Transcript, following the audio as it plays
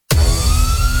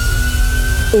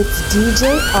It's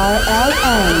DJ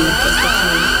RLM.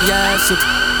 Yes, you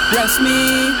bless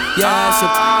me. Yes, you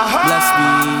bless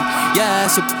me.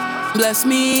 Yes, you bless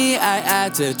me. I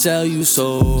had to tell you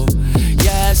so.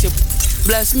 Yes, you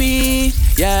bless me.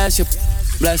 Yes, you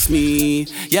bless me.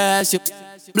 Yes, you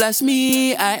bless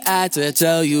me. I had to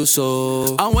tell you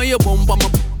so. And when you bump on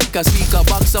my a speaker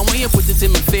box, and when you put it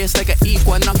in my face like an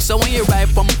equinox, so when you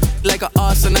ride bump like a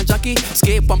horse and a jockey,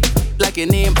 skate bump like your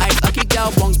name ice hockey,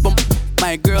 girl bounce bump.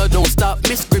 My girl don't stop,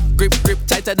 miss grip, grip, grip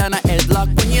tighter than a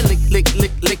headlock. When you lick, lick,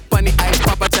 lick, lick on the ice,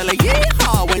 Papa tell her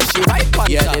yeehaw when she right on top.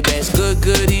 Yeah, the best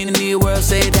good in the world,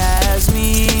 say that's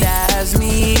me, that's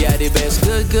me. Yeah, the best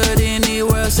good in the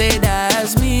world, say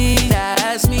that's me,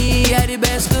 that's me. Yeah, the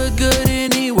best good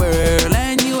in the world,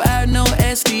 and you have no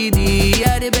STD.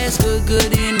 Yeah, the best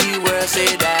good in the world,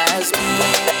 say that's me.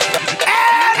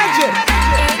 Energy!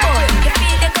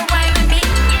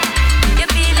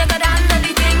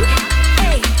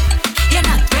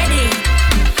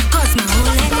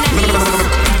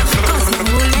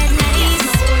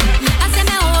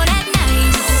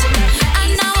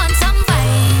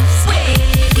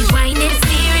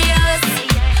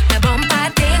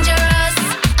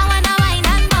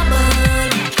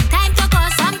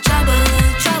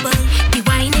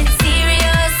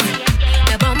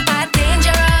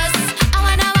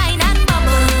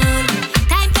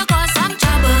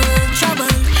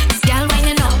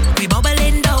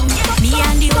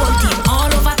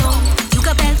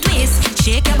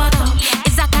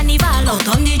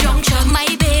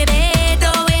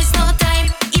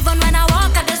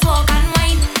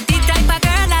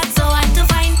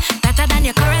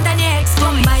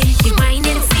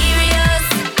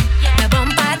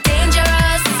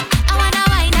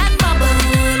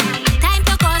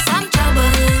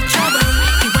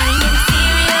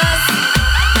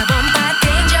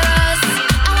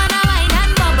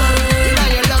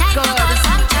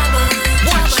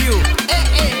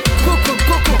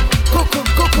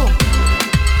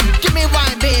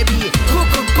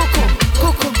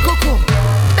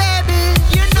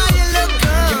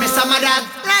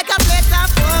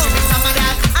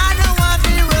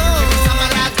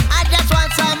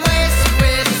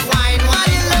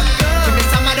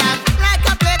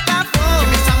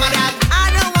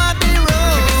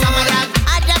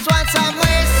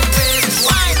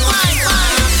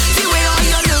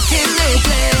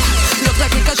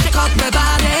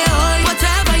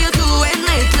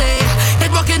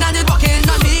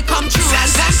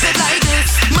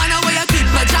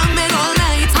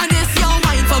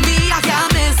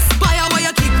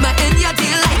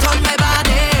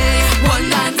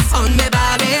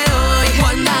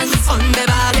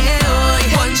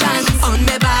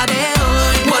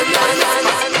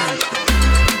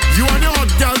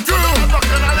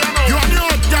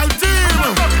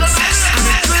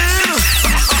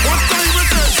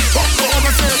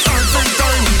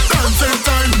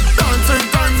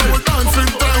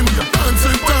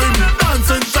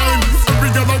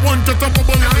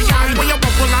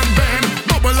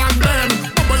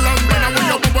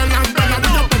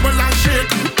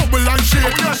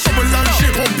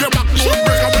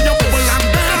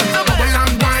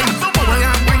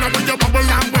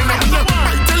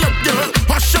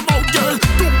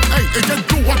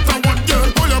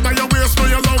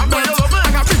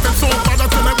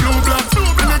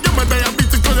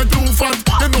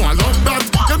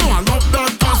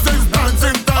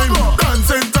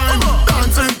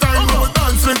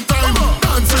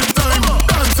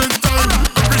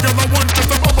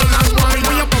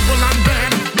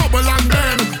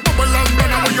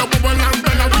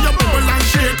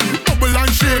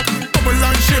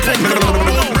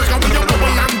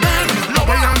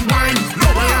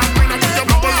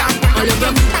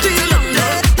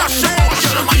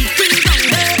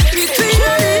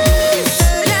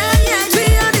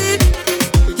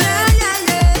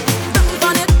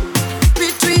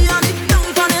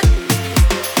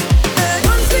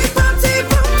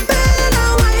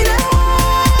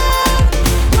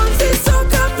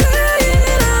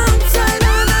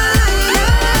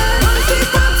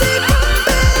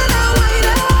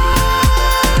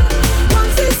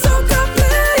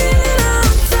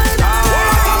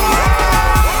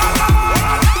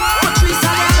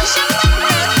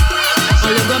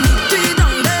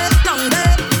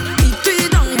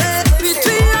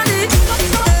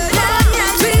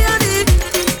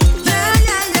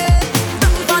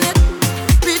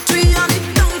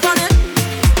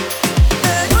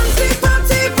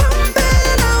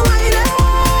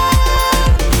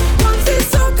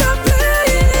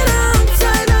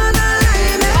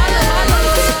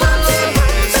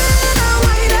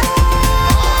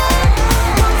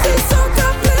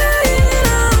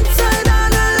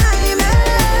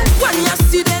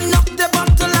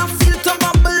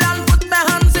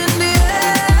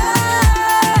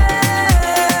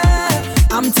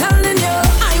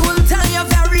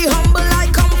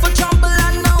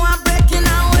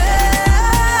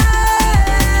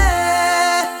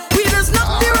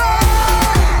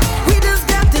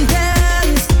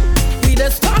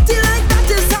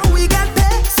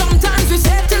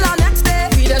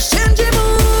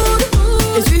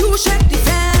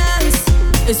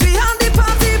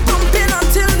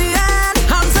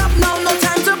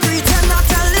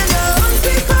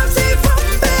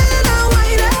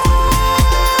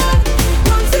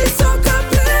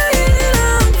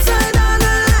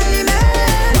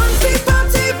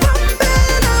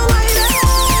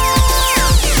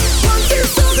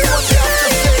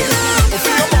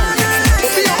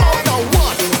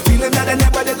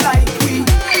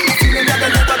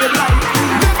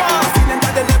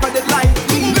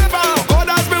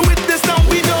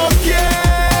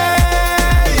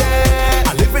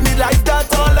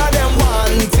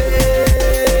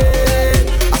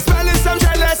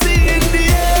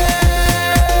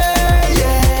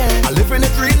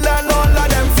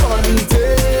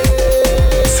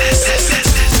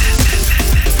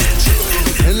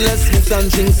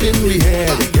 drinks in we head.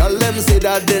 Y'all them say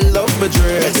that they love my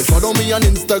dress. They follow me on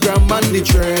Instagram and the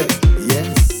thread.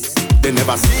 Yes. They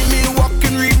never see me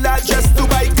walking real life just to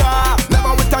buy car.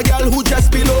 Never with a girl who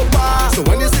just below par. So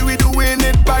when you see we doing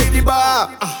it by the bar,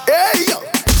 hey yo.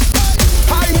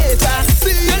 Hi hater,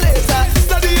 see you later.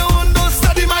 Study your own, don't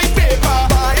study my paper.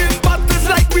 Buying bottles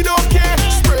like we don't care.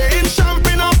 Spraying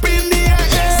champagne up in the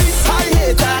air. Hi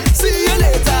hater, see you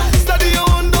later. Study your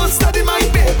own, don't study my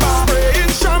paper.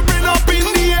 Spraying champagne up in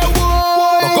the air.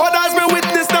 Whoa. But God has been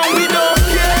witness, now we don't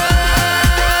care.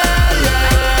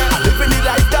 Yeah. I'm living it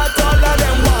like that, all of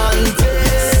them want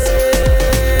it.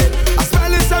 I'm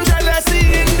smelling some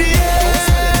jealousy in the air.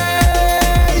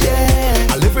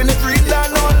 Yeah. I'm living it real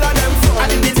and all of them fun. I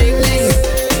did the thing.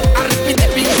 I repeat the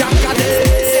big jump at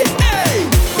it. Hey.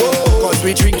 Whoa. Cause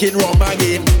we drinking rum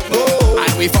again. Whoa.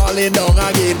 And we falling down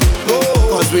again. Whoa.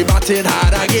 Cause we batting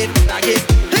hard again.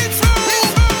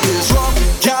 It's rum,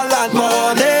 gal and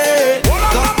money.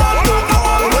 Not that no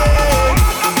call way.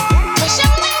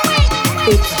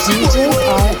 It's DJ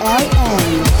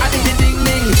RLN. I did the ding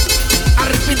ding. I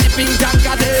repeat the big jump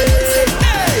at it.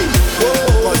 Hey.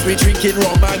 Whoa. Cause we drinking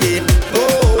rum again.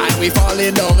 Whoa. And we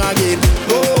falling down again.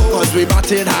 Whoa. Cause we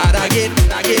batting hard again.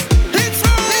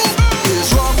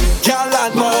 It's rum, gal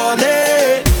and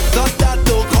money. Not that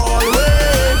no call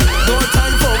way. No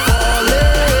time for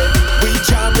falling. We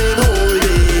jamming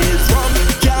holy. It's rum,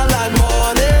 gal and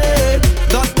money.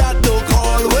 Not that no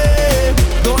call way.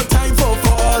 No time for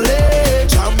falling.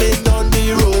 Jamming on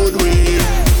the roadway.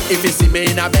 If you see me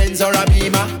in a Benz or a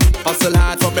Beamer, hustle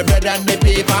hard for my bread and my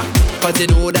paper. Cause you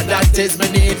know that is my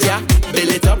nature. Build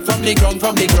it up from the ground.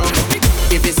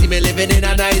 If you see me living in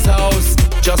a nice house,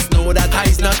 just know that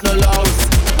I's not no louse.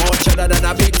 More cheddar than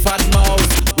a big fat mouse.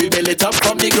 We build it up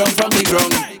from the ground.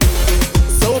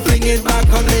 So bring it back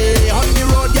on me. On the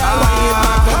road, girl, wind it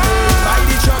back on me. By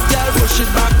the truck, girl, push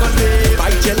it back on me.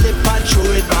 Bite your lip and show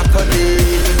it back on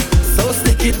me. So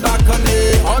stick it back on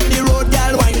me. On the road,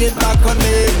 girl, wind it back on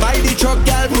me. By the truck,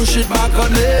 girl, push it back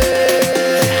on me.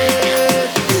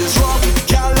 It's rum,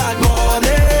 girl, and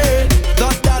money.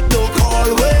 Not that no call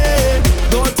way.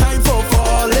 No time for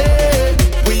falling.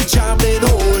 We jamming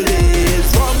holy.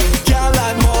 It's rum, girl,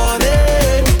 and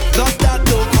money. Not that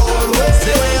no call way.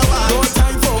 No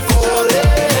time for falling.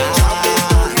 Jamming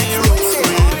on the road.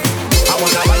 I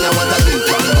wanna drink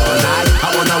rum all night. I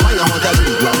wanna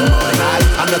drink rum all night.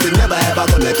 And nothing never ever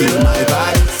gonna kill my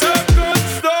vibe.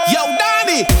 Yo,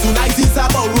 Danny, tonight is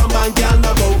about rum and girl,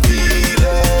 not about feelings.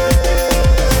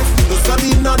 No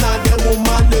study none of them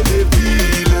woman in the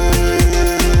feelings.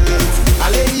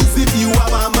 And ladies, if you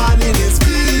have a man in his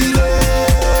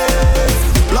feelings,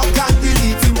 block and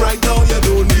delete him right now, you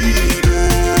don't need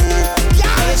it.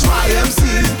 HYMC,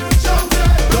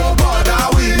 no bother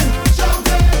with.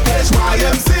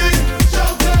 HYMC,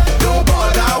 no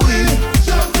bother with.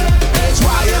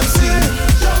 HYMC,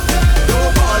 no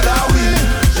bother with.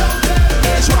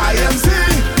 HYMC,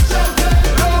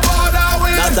 no bother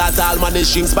with. Not that all man is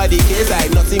drinks by the case.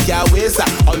 Like nothing can waste.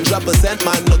 100%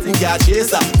 man, nothing can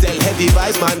chase. Tell heavy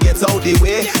vibes man, get out the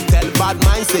way. Tell bad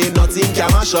mind say nothing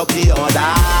can mash up the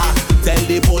order. Tell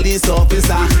the police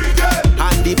officer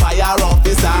and the fire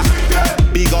officer.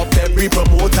 Big up every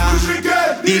promoter.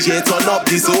 DJ turn up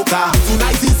the soca.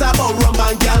 Tonight is about rum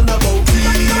and girl, not about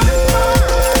feelings.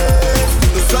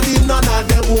 The study none of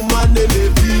them woman in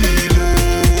the feelings.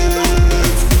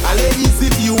 And ladies,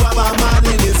 if you have a man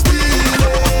in his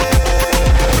feelings,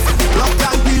 block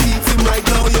and delete him right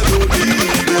now, you don't need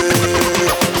it.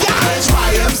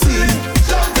 HYMC,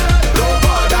 no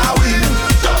bother with.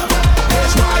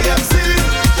 HYMC,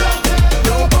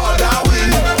 no bother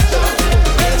with.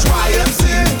 HYMC,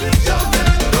 no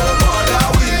bother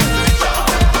with.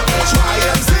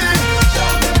 HYMC,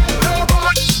 no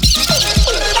bother.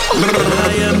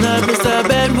 I am not Mr.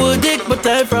 Bedwood Dick, but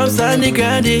I'm from Sandy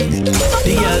Grande.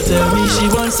 The girl tell me she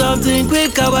wants something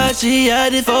quick, how she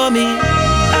had it for me.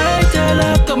 I tell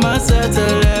her, come and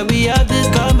settle her, we have this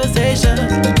conversation.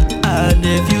 And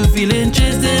if you feel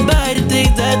interested by the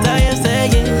things that I am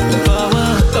saying,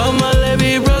 come on, let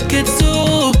me rock it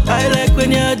too. I like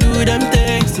when you do them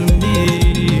things to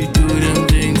me. Do them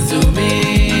things to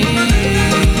me.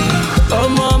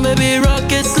 Come on, baby,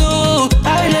 rock it slow.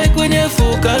 I like when you're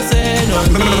focusing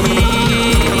on me.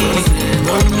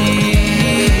 On me.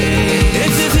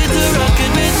 If you fit to rock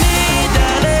it with me,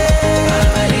 darling,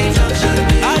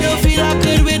 I don't feel I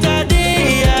could wait a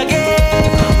day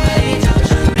again.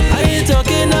 I ain't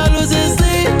talking, I losing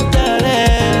sleep,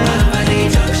 darling.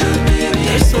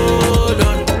 Just hold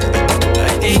on.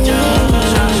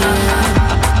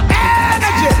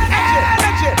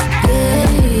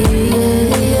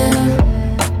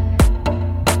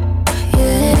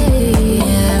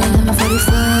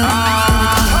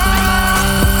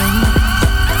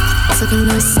 Take a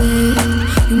little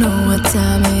sip, you know what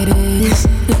time it is.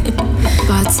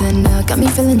 Bartender got me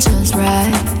feeling just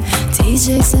right.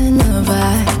 DJ's in the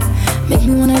vibe, make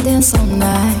me wanna dance all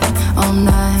night, all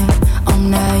night, all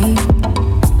night.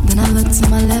 Then I look to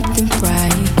my left and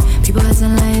right, people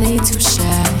acting like they too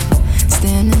shy,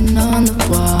 standing on the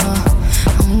wall. I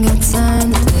don't got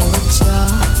time to play with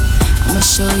y'all. I'ma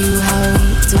show you how we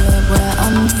do it where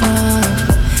I'm from.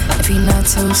 If you're not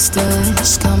toasted,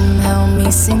 just come help me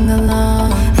sing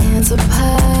along. Hands up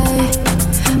high,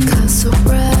 cause so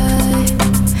bright,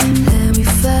 let me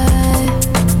fly,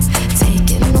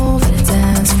 taking over the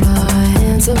dance floor.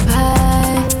 Hands up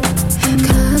high,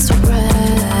 cause so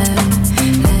bright,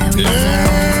 let me fly,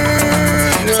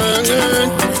 taking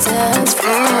over the dance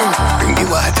floor. Bring the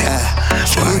water,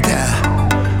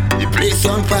 the place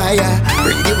on fire.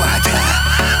 Bring the water,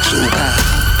 Soca.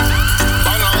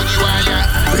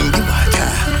 Bring the water,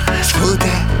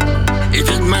 Soca. It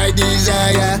is my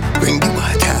desire. Bring the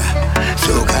water,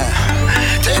 Soca.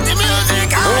 Take the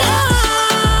music higher.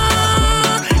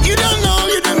 You don't know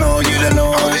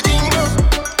how the thing go.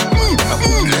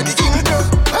 Let the thing go.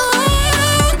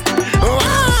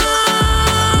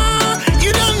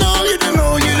 You don't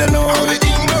know how the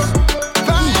thing go.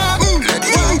 Let the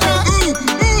thing go.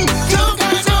 Soca.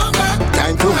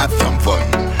 Time to have some fun.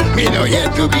 Me no yet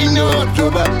to be no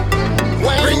October.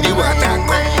 Bring the water,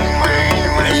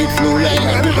 let it flow like a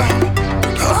river.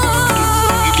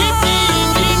 Keep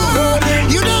thinking,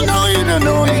 you don't know.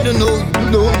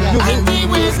 And the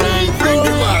waistline, bring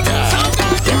the water.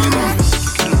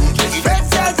 It's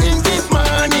better since this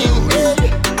morning,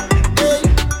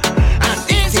 and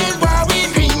this is why we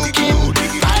drinking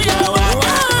fire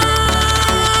water.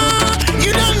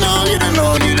 You don't know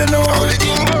how the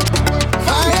thing go.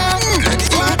 Fire, let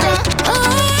it water.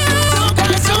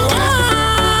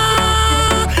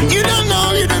 You don't know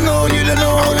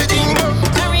how the thing go.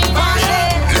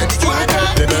 Let it water.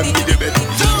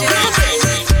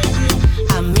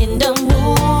 I'm in the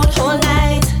mood all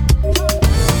night,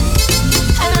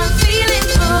 and I'm feeling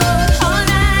good all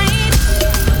night.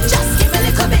 Just give me a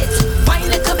little bit, wine a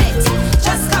little bit.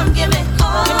 Just come give me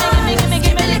all. Give me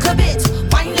a little bit,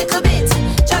 wine a little bit.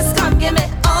 Just come give me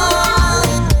all.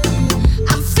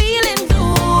 I'm feeling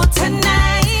good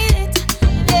tonight.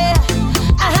 Yeah,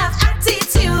 I have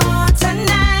attitude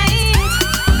tonight.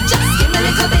 Just give me a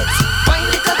little bit, wine a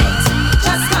little bit.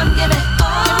 Just come give me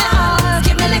all.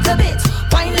 Give me a little bit,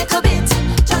 wine a little bit.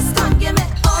 Just come give me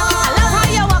all. I love how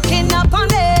you're walking up on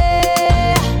me.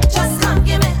 Just come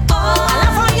give me all. I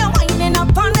love how you're winding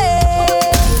up on me.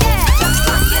 Yeah, just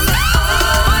come give me all.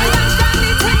 You got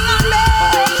shiny thing on me.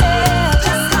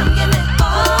 Just come give me all.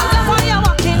 I love how you're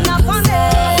walking up on me.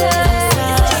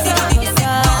 Just come give me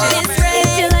all.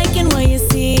 If you're liking what you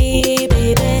see,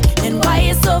 baby, then why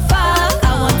you so far? I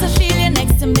want to feel you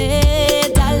next to me,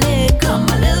 darling. Come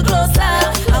a little closer.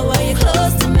 I want you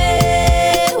close to me.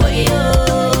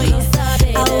 Oh,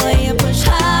 I want you push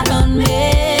hard on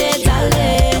me,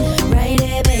 darling. Right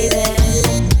here, baby.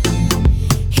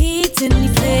 Heat in the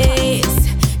place,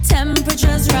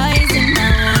 temperatures rising. I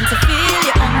want to feel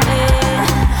you on me.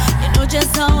 You know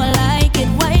just how I like it.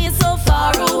 Why you so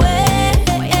far away?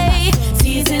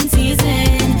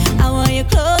 Teasing, I want you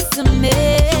close to me.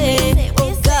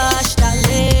 Oh gosh,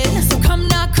 darling. So come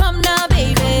now,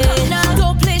 baby.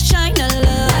 Don't play shy, no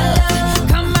love.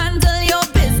 Come handle your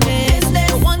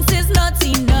business. Once is not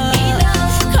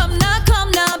enough. Come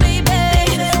now, baby.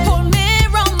 Hold me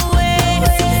round the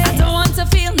waist. I don't want to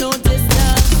feel no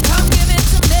distance. Come give it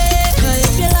to me. 'Cause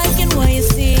if you're liking what you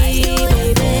see,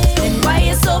 baby, then why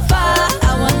you so far?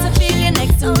 I want to feel you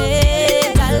next to me,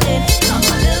 darling. Come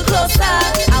a little closer.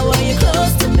 I want you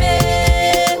close to me.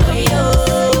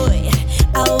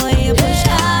 I want you push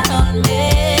hard on me,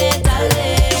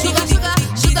 darling. Sugar,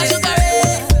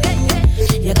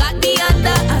 you got me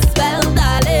under a spell,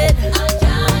 darling. I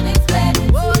can't explain it.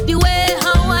 The way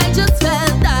how I just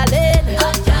felt, darling.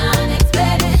 I can't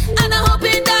explain it. And I'm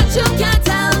hoping that you can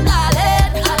tell,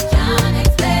 darling. I can't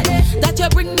explain it. That you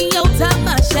bring me out of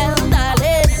my shell,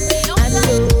 darling. I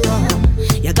know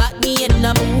you got me in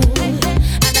the mood,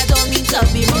 and I don't mean to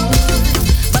be rude,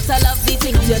 but I love the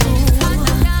things you do.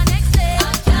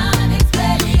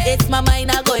 It's my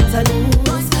mind I'm going to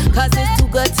lose, 'cause it's too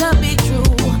good to be true.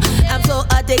 I'm so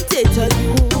addicted to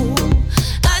you,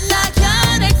 and I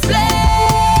can't explain.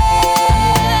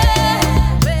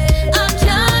 I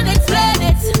can't explain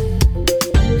it.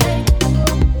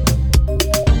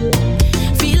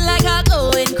 Feel like I'm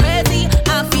going crazy.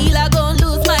 I feel I'm gonna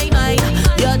lose my mind.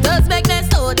 You just make me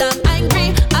so damn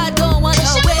angry. I don't want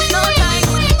to waste no time.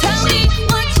 Tell me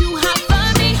what you have for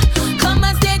me. Come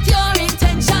and state your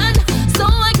intention, so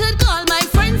I could call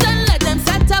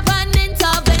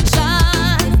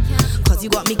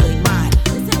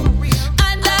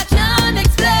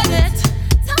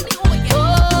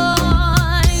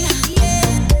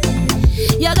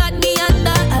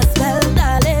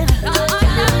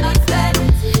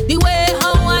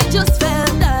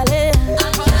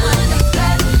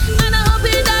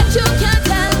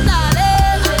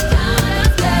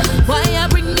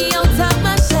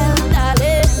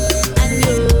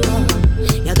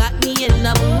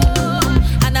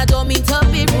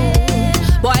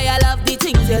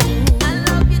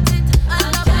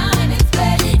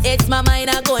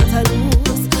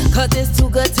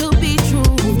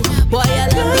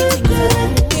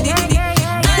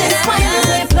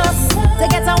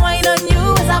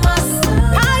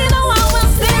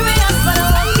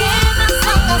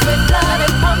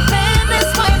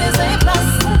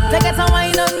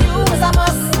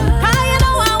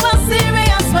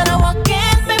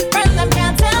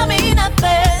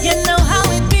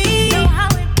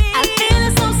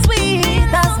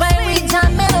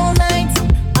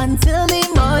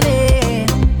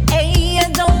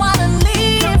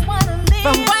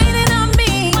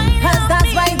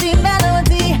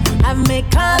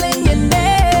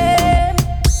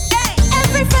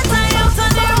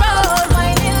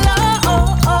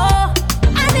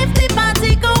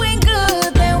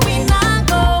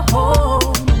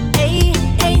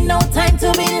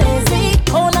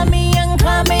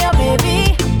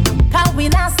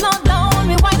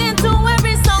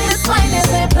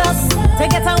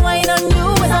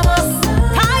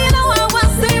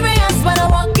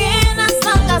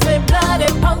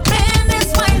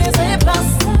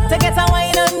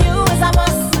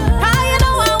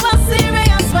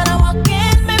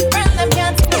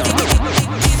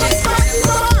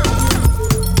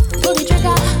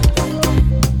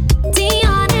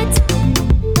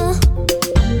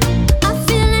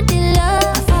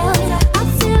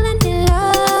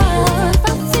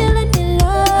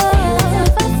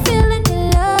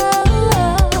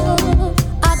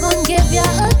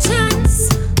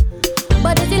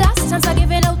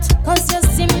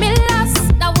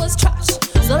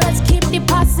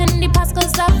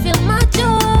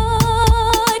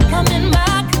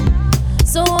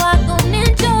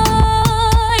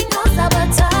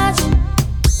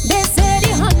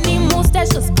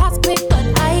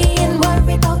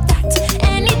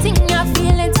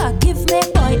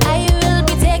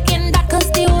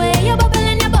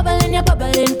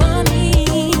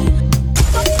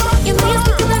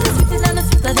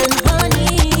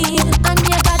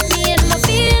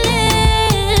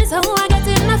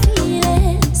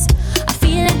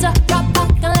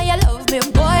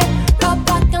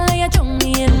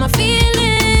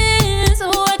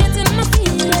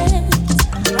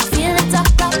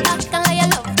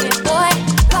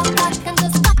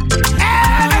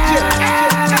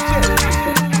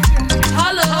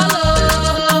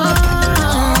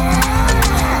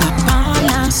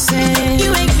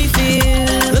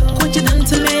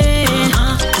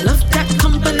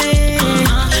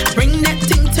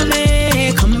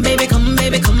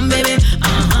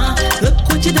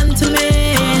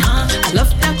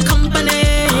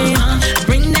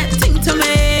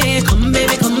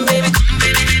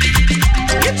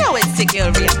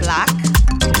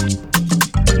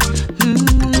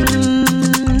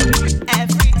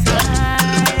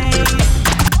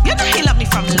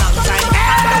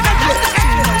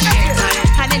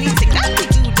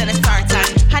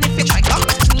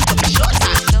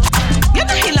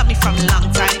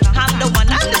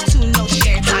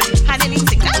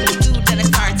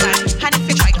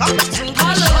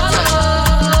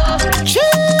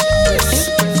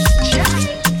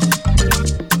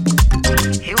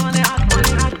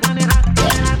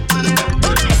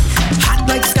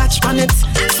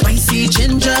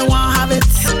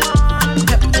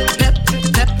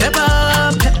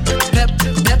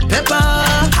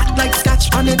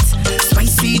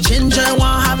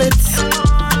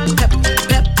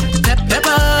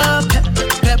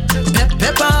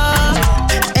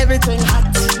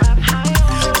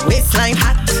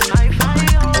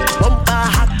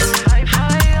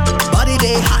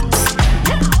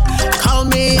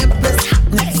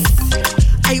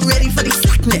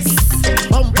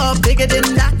it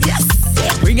in that, yes.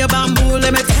 Bring your bamboo,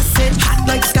 let me test it. Hot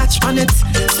like scotch on it.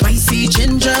 Spicy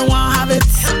ginger, want have it.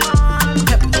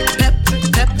 Pep, pep,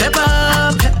 pep,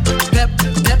 pepper. Pep, pep,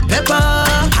 pep, pepper.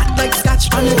 Hot like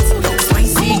scotch on it.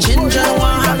 Spicy ginger,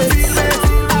 want have it. Pep,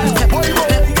 pep,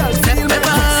 pep, pepper. Pep,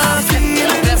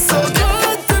 pep, so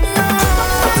good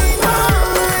tonight.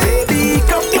 Baby,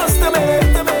 come close to me.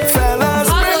 Fellas,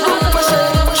 make room for shake.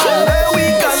 Where we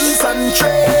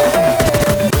concentrate.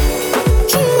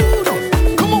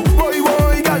 Come on, boy,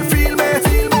 boy, girl, feel me.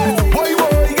 Boy,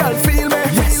 boy, girl, feel me.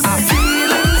 Yes, I'm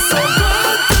feeling so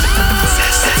good.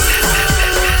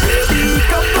 Baby,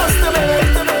 come close to me.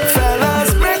 Fellas,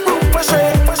 make room for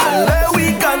shake. Where we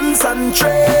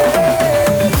concentrate.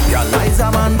 Realize a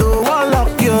man don't want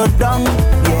lock you down.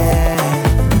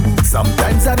 Yeah.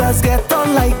 Sometimes others get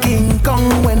on like King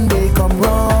Kong when they come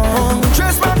wrong.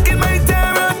 Just back in my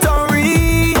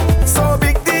territory, so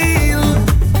big deal,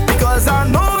 because I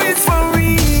know it's for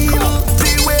real.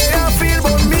 The way I feel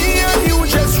about me and you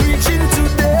just reaching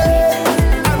today,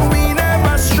 and we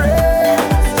never stray.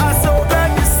 I'm so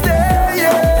glad you stay,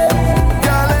 yeah.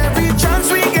 Girl, every chance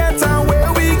we get and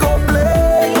where we go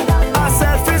play, I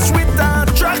selfish with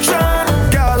attraction.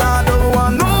 Girl, I don't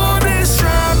want no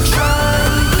distraction.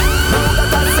 Now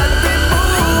that I set the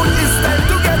mood, it's time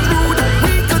to get rude.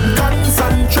 We could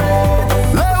concentrate,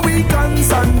 let we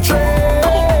concentrate.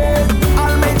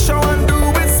 I'll make sure and do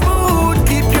it smooth.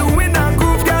 Keep you in a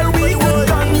groove, girl, we could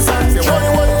concentrate. I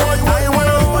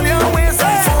wanna hold your waist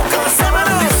and focus on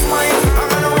this wine. I'm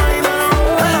gonna wine all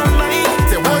night.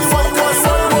 Focus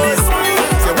on this wine.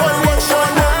 Show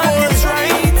now it's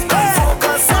right.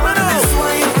 Focus on this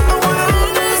wine. I wanna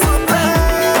hold you so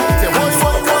tight.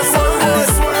 Focus on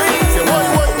this wine.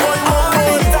 All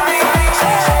the time.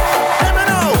 Let me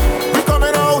know, we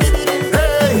coming out.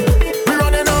 Hey, we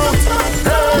running out.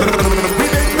 Hey, we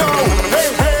big now.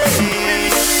 Hey.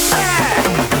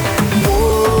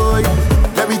 Boy,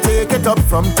 let me take it up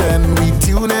from 10. We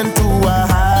tune into a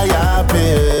higher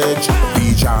pitch. We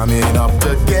jamming up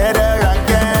together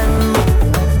again.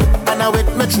 And I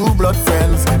with my true blood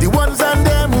friends, the ones and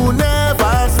them who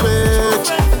never switch.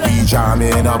 We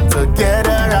jamming up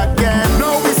together again.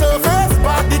 Now we surface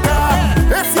party car.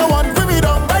 If you want to be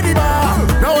down by the bar,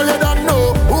 now you don't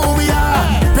know who we are.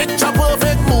 Picture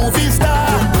perfect movie star.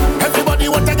 Everybody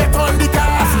want to get on the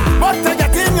cast, but to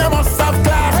get in you must have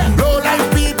class. Low life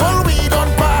people we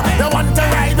don't pass. They want to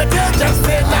ride but you just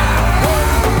say nah.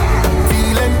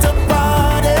 Feeling to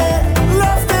party,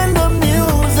 lost in the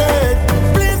music.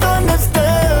 Please don't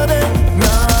disturb it,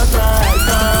 not right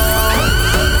now.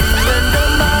 Feeling the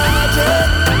magic,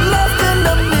 lost in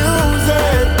the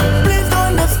music.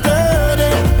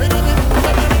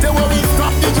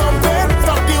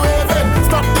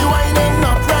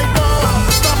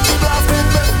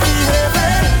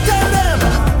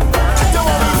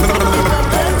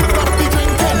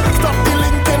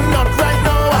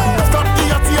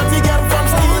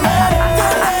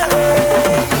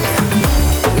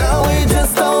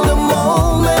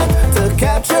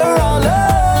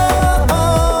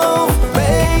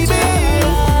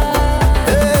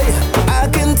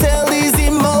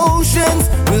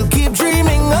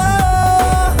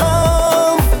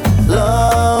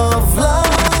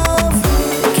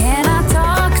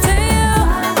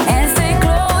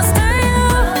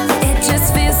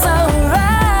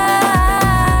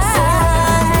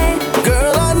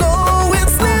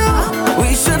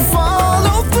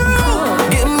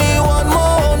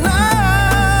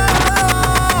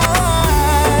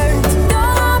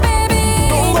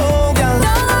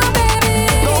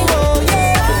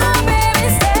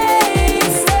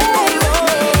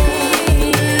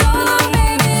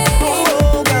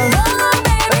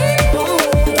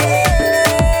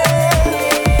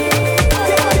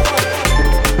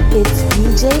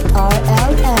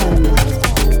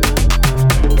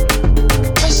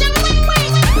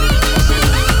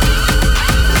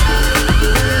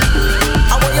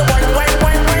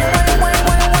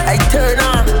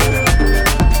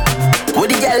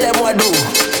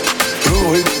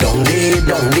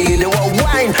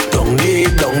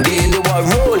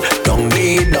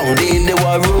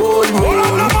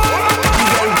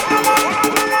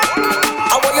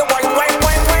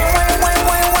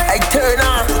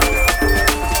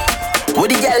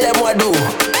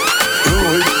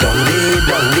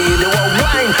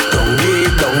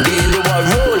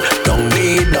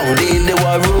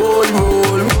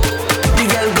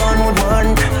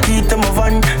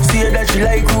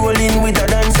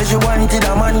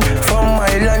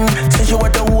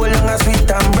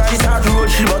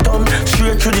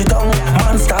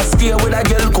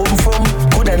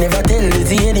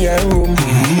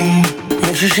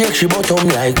 she shake, she bottom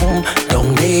like down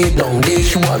there,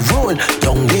 she was roll.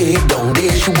 Down there,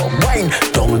 she was wine.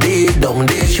 Down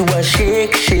there, she was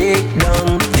shake,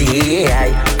 down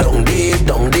there. Down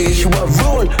there, she was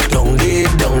roll. Down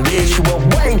there, she was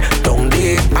wine. Down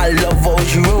there, I love how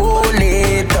she roll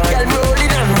it. Girl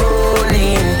rolling and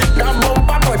rolling, that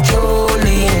bumper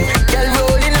patrolling. Girl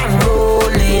rolling and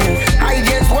rolling, I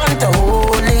just want to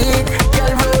hold it.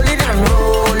 Girl rolling and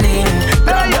rolling,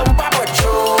 that bumper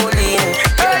patrolling.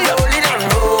 Girl rolling and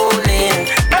rolling,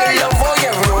 I love how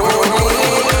you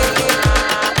rolling.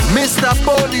 Mr.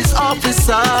 Police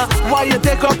Officer, why you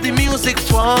take up the music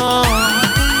for?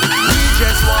 We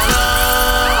just wanna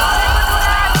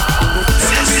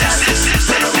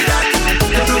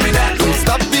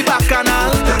stop the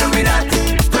bacchanal.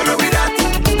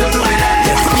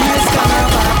 Yes, we is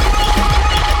carnival.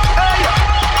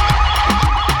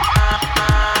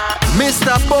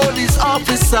 Mr. Police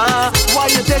Officer, why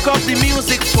you take up the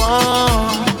music for?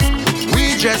 We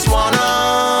just wanna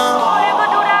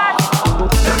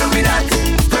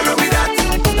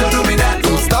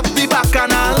stop the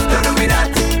bacchanal.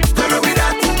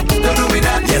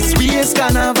 Yes, we is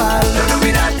carnival.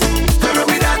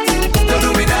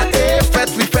 Hey,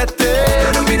 fete, we fete.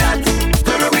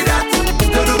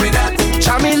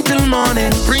 Jamming till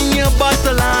morning. Bring your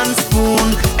bottle and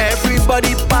spoon.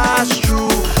 Everybody pass through.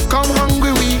 Come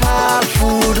hungry, we have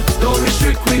food. Don't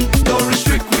restrict we, don't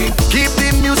restrict we. Keep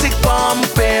the music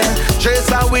pumping.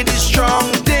 Chase out with the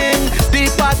strong thing. The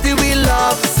party we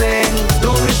love sing.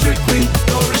 Don't restrict we,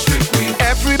 don't restrict we.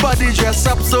 Everybody dress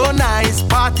up so nice.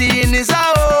 Partying is a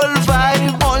whole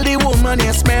vibe. All the woman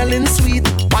here smelling sweet.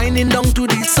 Winding down to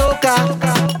the soca,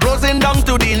 closing down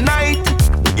to the night.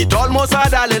 It almost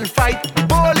had a little fight.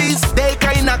 Police, they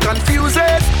kinda confused.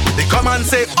 They come and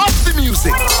say, off the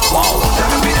music. Wow. Don't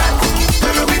do me that.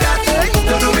 Don't do me that.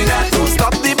 Don't do me that. Don't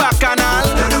stop the bacchanal.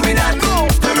 Don't do me that.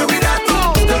 Don't do me that.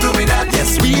 Don't do me that.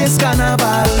 Yes, we is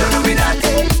carnival. Don't do me that.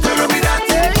 Don't do me that.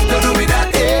 Don't do me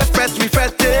that. Hey, fete, we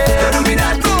fete. Don't do me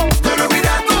that. Don't do me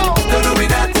that. Don't do me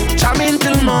that. Jamming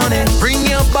till morning. Bring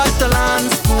your bottle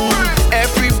and spoon.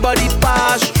 Everybody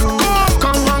pass through.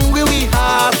 Come hungry, we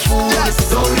have food.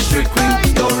 Don't restrict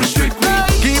me, don't restrict me.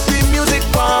 Keep the music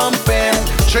pumping.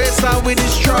 Trace out with the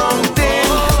strong thing.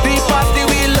 The party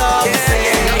we love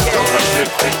sing. Don't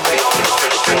restrict me, don't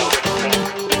restrict me.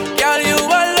 Girl, you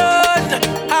alone,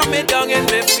 have me down in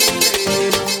the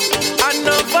feeling. I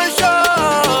know for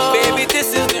sure, baby,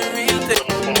 this is the real thing.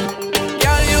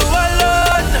 Girl, you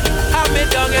alone, have me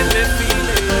down in the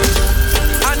feeling.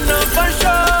 I know for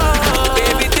sure,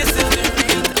 baby, this is the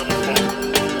real thing.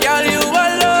 Girl, you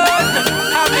alone,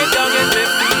 have me down in the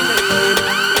feeling.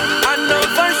 I know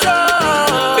for sure,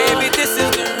 baby, this is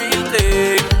the real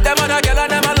thing. Them other girl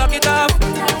and them a lock it up.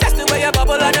 That's the way you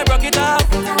bubble and you rock it up.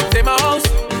 Take my house,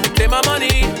 take my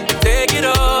money, take it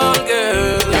all,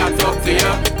 girl. Yeah, talk to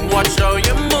ya. Watch how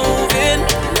you moving.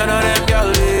 None of them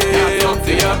girl. Yeah, talk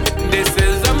to ya. This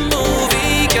is a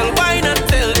movie, girl. Why not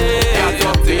tell it? Yeah,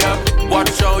 talk to ya.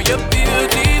 Watch how you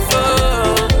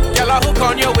beautiful. Girl, I hook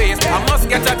on your waist. I must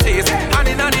get a taste. Hand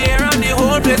in the air and the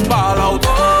whole place ball out.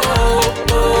 Oh, oh,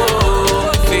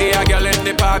 oh. See a girl in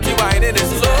the party whining it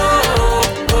slow.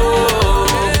 Oh,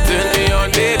 turn me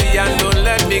on, baby, and don't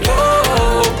let me go.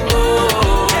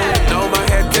 Oh, now my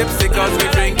head tipsy 'cause we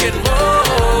drinking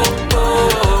more.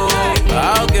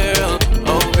 Oh, girl,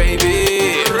 oh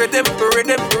baby, rhythm,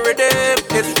 rhythm, rhythm.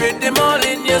 It's rhythm all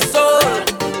in your soul.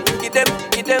 Get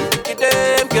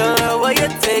them, girl, why you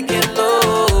taking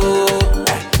low?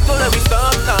 Don't let me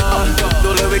stop now.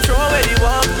 Don't let me throw away the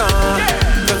walk now.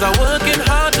 'Cause I'm working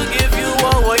hard to give you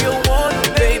all what you want,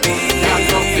 baby.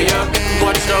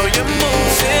 Watch how you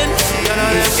moving. None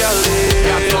of them girls.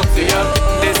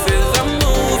 This is a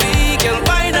movie, girl.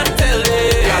 Why not tell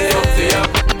it?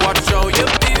 Watch how you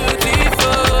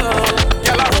beautiful.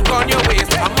 Girl, I hook on your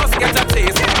waist. I must get a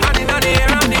taste. And in the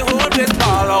air and the whole place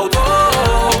fall out. Oh,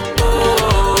 oh,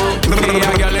 oh. See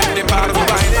a girl in the party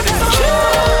whining it slow.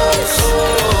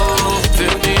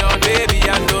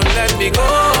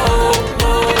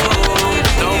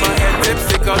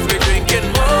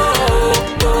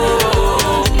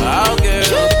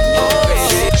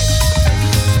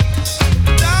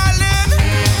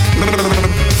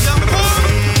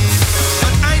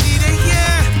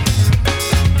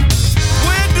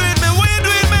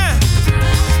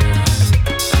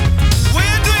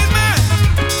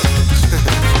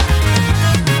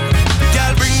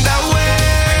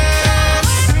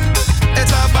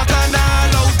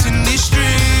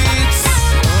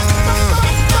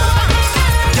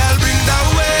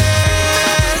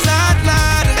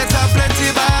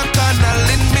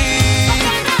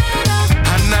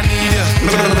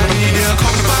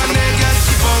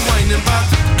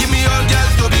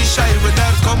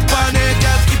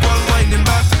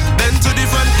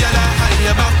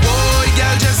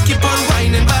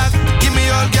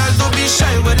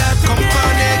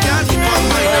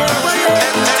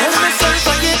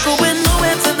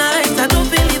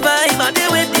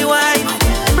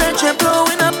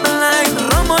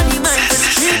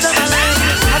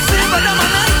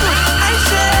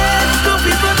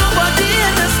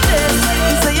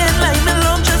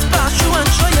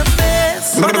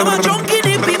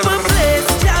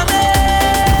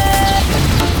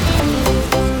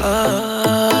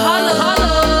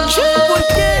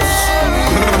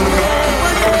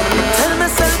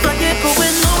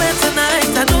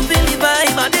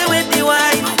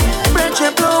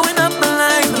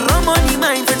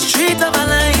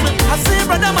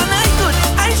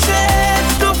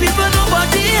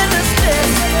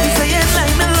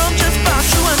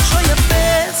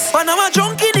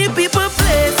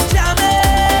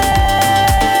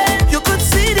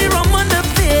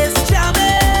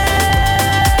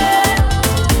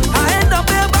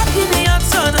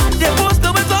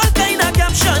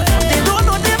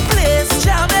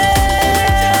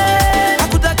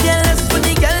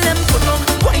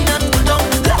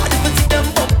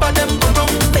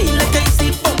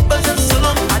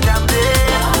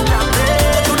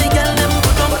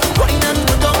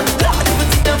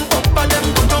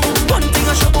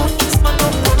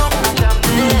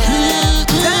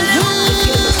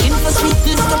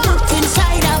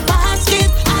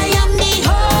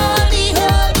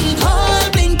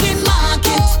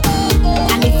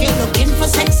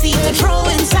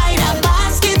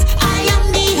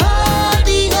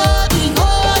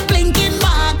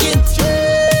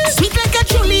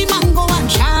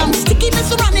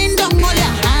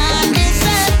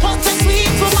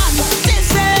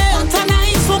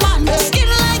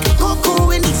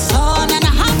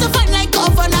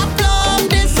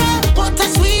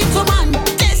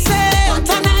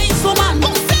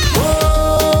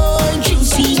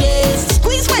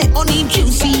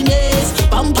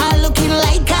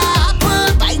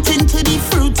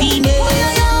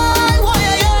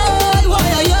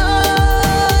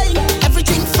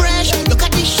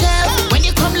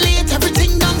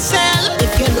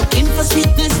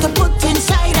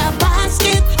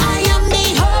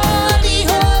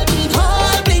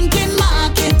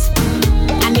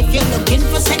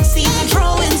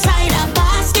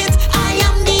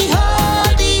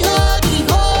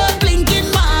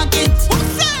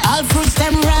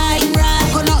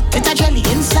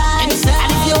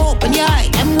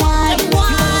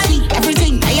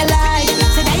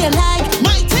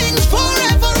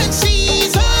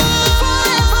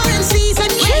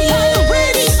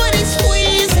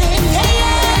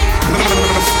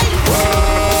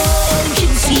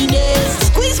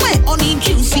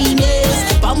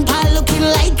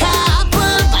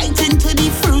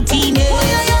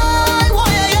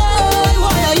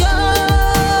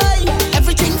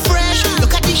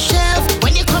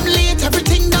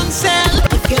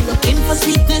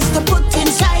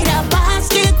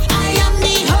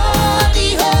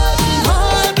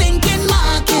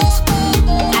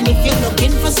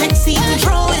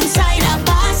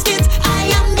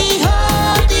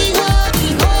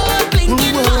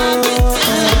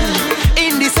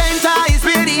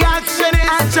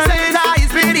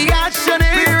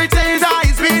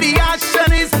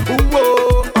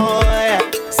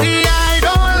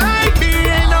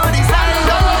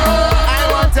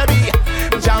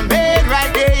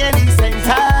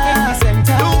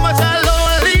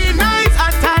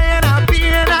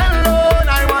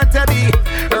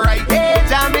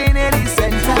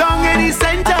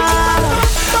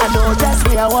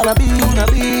 wanna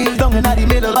be down in the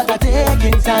middle, but I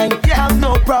taking time. Have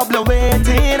no problem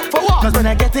waiting. For what? Cause when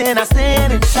I get in, I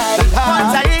stand inside.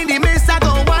 Once I in the mist, I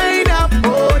go wind up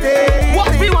all day.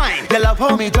 What we wine? You love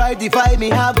how me drive the vibe, me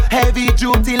have heavy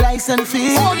duty license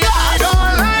fee. Oh yeah, I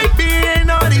don't like being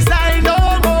on the side no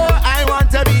more. I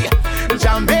want to be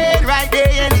jumping right there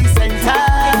in the center.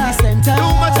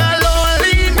 Too much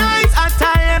lonely nights, I'm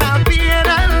tired of being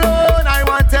alone. I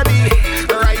want to be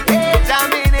right there,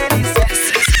 jamming in the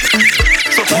center.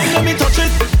 So come let me touch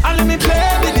it, and let me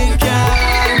play with it, girl.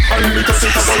 And let me touch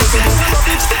it,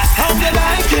 how you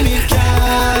liking it,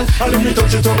 girl. And let me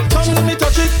touch it up, come let me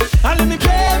touch it, and let me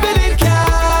play with it,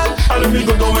 girl. And let me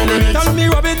go down in it, and let me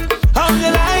rub it, how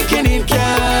you liking it, girl.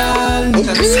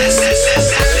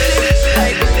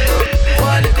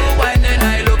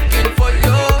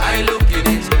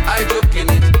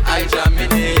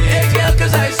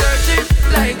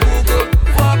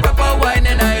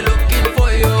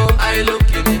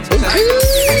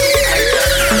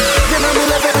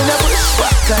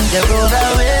 You roll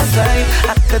that waistline,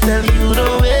 I could tell you the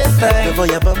waistline. Before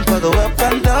your bumper go up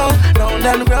and down, round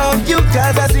and round. You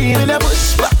guys are seeing in a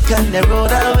bush back and you roll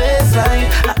that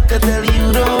waistline. I could tell you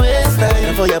the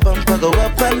waistline. Before your bumper go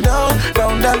up and down,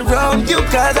 round and round. You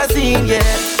guys are seeing, yeah.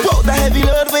 Whoa, the heavy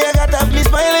load where you got up me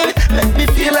smiling. Make me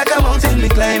feel like a mountain me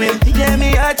climbing. Yeah,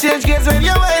 me heart change gears when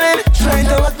you're whining. Trying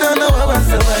to walk down the wall and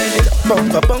survive it.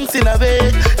 Bumper bouncing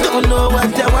away. Don't know what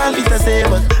you want me to say,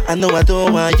 but I know I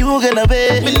don't want you gonna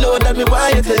be. Me know that me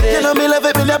want you today. You know me love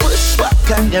it when you push back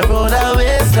and you roll that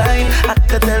waistline. I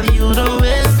could tell you the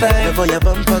waistline. Before your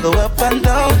bumper go up and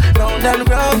down, round and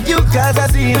round. You guys are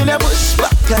seeing when you push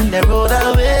back and you roll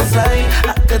that waistline.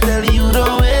 I could tell you the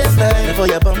waistline. Before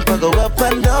your bumper go up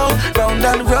and down, round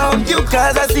and round. You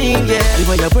guys are seeing, yeah.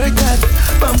 Before you break that,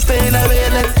 bumping away,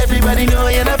 let everybody know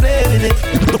you're not playing with it.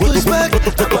 Push back,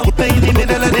 bumping in the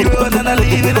middle of the road and I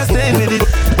leave it, I stay with it.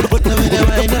 But now when you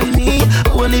wine on me,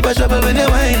 only for trouble when you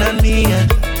wine on me.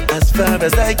 As far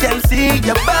as I can see,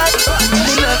 your body,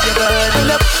 I love your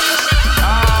body.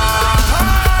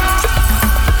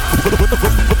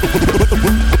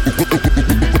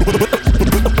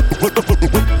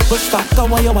 Push back, I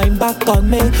want you wine back on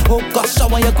me. Oh gosh, I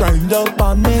want you grind up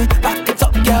on me. Back it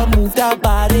up, girl, move that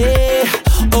body.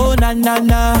 Oh na na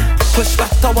na. Push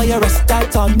back, I want you rest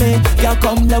that on me. Girl,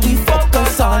 come let we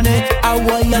focus on it. I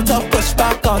want you to push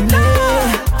back on me.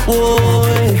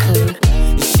 Boy,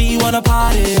 she wanna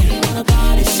party,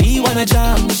 she wanna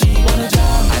jam,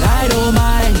 and I don't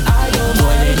mind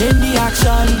joining in the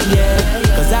action,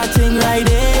 yeah. Cause that thing right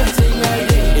there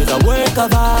is a work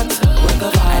of art.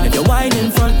 And if you whine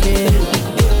in front me,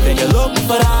 then you look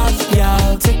for that,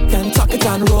 yeah. Tick and tuck it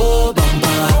and roll,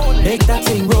 bamba. Make that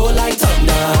thing roll like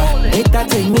thunder, make that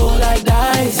thing roll like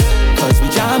dice. Cause we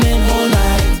jamming all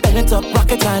night. Bend it up,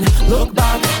 rock it and look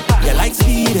back. You like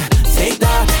speed, take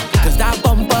that. Cause that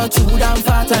bumper too damn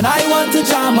fat. And I want to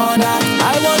jam on that.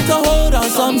 I want to hold on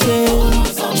something,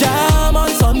 jam on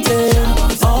something,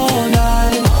 all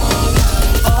night,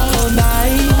 all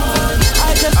night.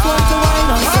 I just want to whine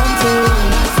on something,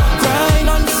 grind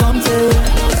on something,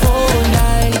 all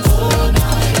night,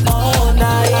 all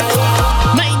night.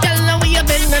 My girl, now we a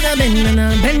bend and a bend and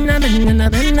a bend and a bend and a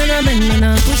bend and a bend and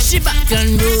a push it back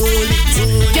and roll it.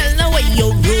 Girl, now way you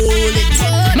roll it.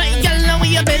 My girl, now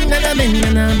we a bend and a bend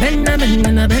and a bend and a bend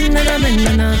and a bend and a bend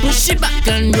and a push it back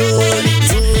and roll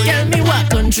it. Girl, me what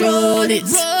control it.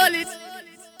 Roll it.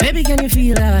 Baby, can you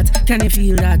feel that? Can you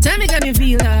feel that? Tell me, can you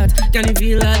feel that? Can you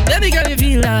feel that? Baby, can you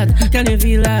feel that? Can you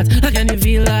feel that? Can you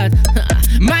feel that?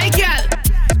 My girl,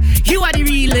 you are the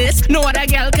realest. No other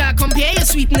girl can compare your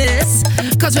sweetness.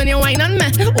 Cause when you whine on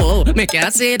me, oh, make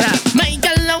her say that. My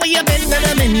girl, now we a bend and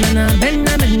a bend and a bend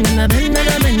and a bend and a bend and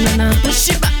a bend and a push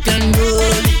it back and roll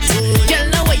it. Girl,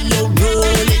 now way you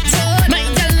roll it. My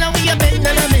girl, now we a bend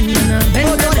and a bend and a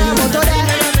bend and a bend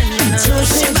and a bend and a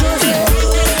push it back and roll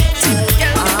it.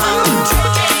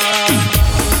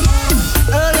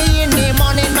 Early in the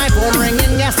morning, my phone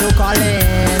ringing, guess who calling?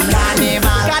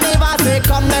 Carnival, Carnival, say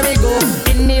come, let me go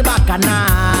in the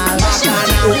bacchanal.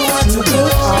 Bacchanal, you want to go?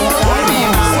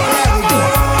 Carnival, let me go.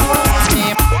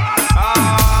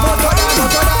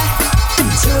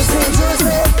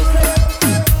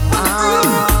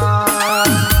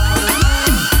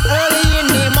 Early in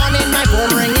the morning, my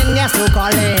phone ringing, guess who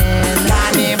calling?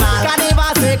 Carnival,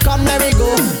 Carnival, say come, let me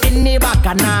go in the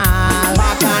bacchanal.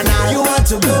 Bacchanal, you want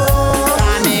to go?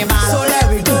 Carnival, so let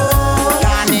me go.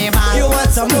 Carnival, you want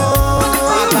some more?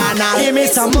 Bacchanal, give me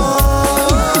some more.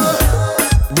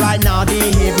 Right now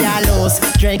behavior lows,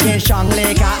 drinking strong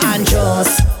liquor and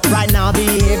juice. Right now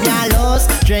behavior lows,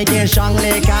 drinking strong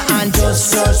liquor and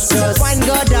juice. Wine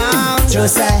go down,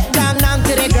 juicy, down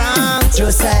to the ground,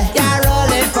 juicy. Yeah,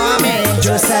 roll it for me,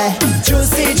 juicy.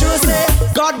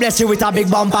 God bless you with a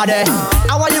big bumper there.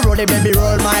 I want you roll it, baby,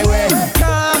 roll my way.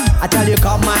 Come, I tell you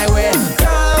come my way.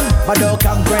 Come, but don't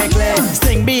come quickly.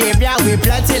 Sting behavior with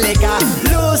plenty liquor.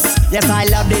 Loose, yes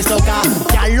I love this soca.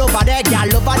 Girl over there,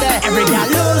 every girl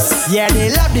loose. Yeah,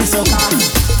 they love this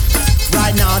soca.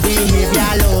 Right now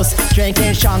behavior loose,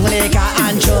 drinking strong liquor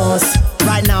and juice.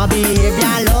 Right now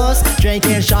behavior loose,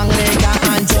 drinking strong liquor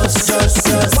and juice.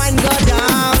 Wine go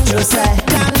down, juicy,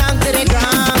 down to the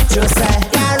ground, juicy.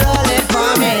 Yeah, roll it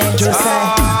for me, juicy.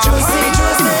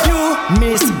 You,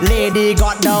 Miss Lady,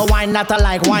 got the wine that I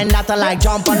like,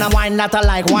 jump on the wine that I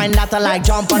like, jump on the wine that I like,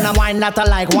 jump on the wine that I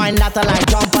like,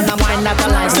 jump on the wine that I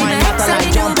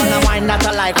like, jump on the wine that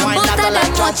I like, jump on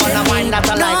the wine that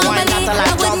I like.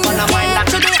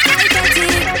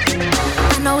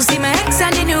 I know see my ex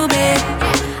and the new babe,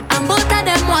 and both of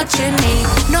them watching me.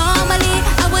 Normally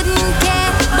I wouldn't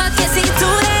care, but you see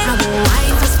today I go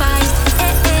wine for spite,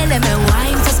 let me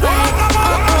wine for spite.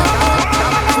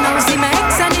 I know see my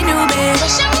ex and the new babe,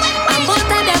 and both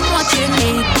of them watching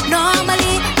me.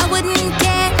 Normally I wouldn't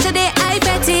care, today I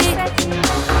bet it.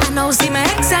 I know see my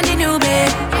ex and the new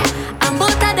babe, and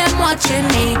both of them watching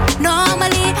me.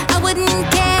 Normally I wouldn't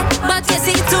care, but you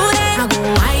see today I go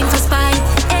wine for spite,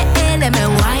 let me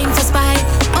wine for spite.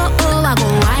 I go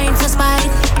wine for spite,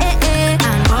 and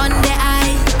on the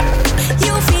eye.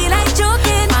 You feel like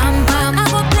joking, pam pam. I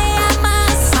go play a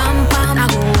mass, pam pam. I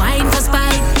go wine for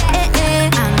spite,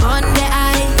 and on the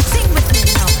eye. Sing with me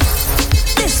now.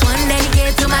 This one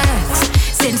dedicated to my ex.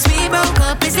 Since we broke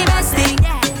up, it's the best thing.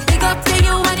 Big up to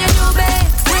you and your new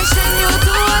babe. Wishing you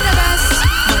to all the best.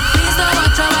 But please don't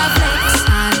watch how I flex,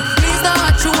 and please don't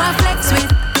watch who I flex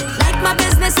with. Like my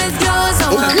business is yours,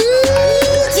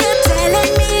 You're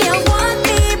telling me you want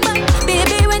me, but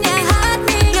baby, when you had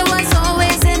me, you was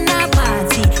always in a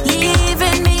party,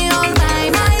 leaving me all by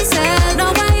myself.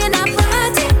 Now I in a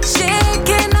party,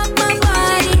 shaking up my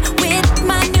body with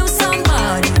my new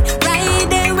somebody. Right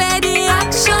there where the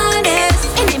action is.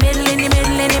 In the middle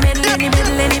of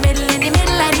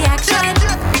the action.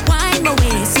 Wind my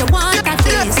waist, you want that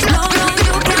face. No,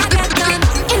 you can't get done.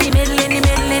 In the middle of the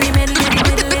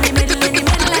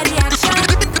action.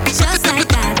 Just like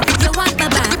that, you want my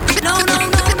back. No.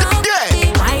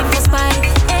 Wine for spite,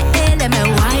 let me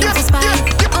wine for spite.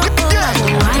 I go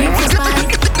wine for spite,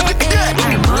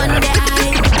 I'm on the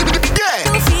eye.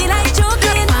 You feel like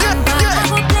joking, pam pam. I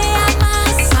go play a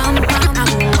mass, pam pam. I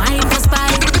go wine for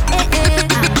spite,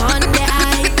 I'm on the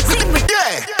eye. Sing with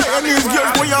And these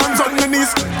girls put your hands on your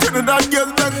knees. Trinidad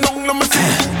girls bend down, let me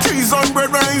see. Cheese on bread,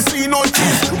 I ain't see no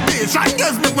cheese. Bitch, I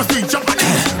guess make my street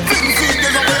Japanese. Clean feet,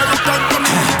 girls are wearing a stand for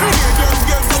me. Canadians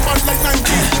girls are bad like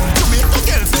 90s. Jamaica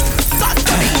girls, sad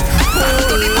to me.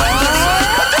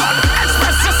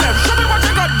 Express yourself, show me what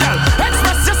you got, girl.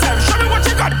 Express yourself, show me what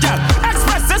you got, girl.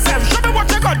 Express yourself, show me what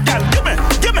you got, girl.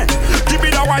 Give me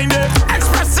the wine there.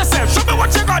 Express yourself, show me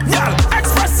what you got, girl.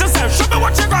 Express yourself, show me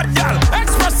what you got, girl.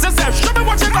 Express yourself, show me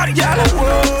what you got, girl.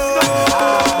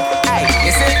 Hey,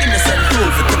 you say innocent,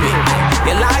 prove it to me.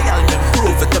 You loyal, then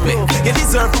prove it to me. You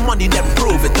deserve money, then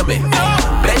prove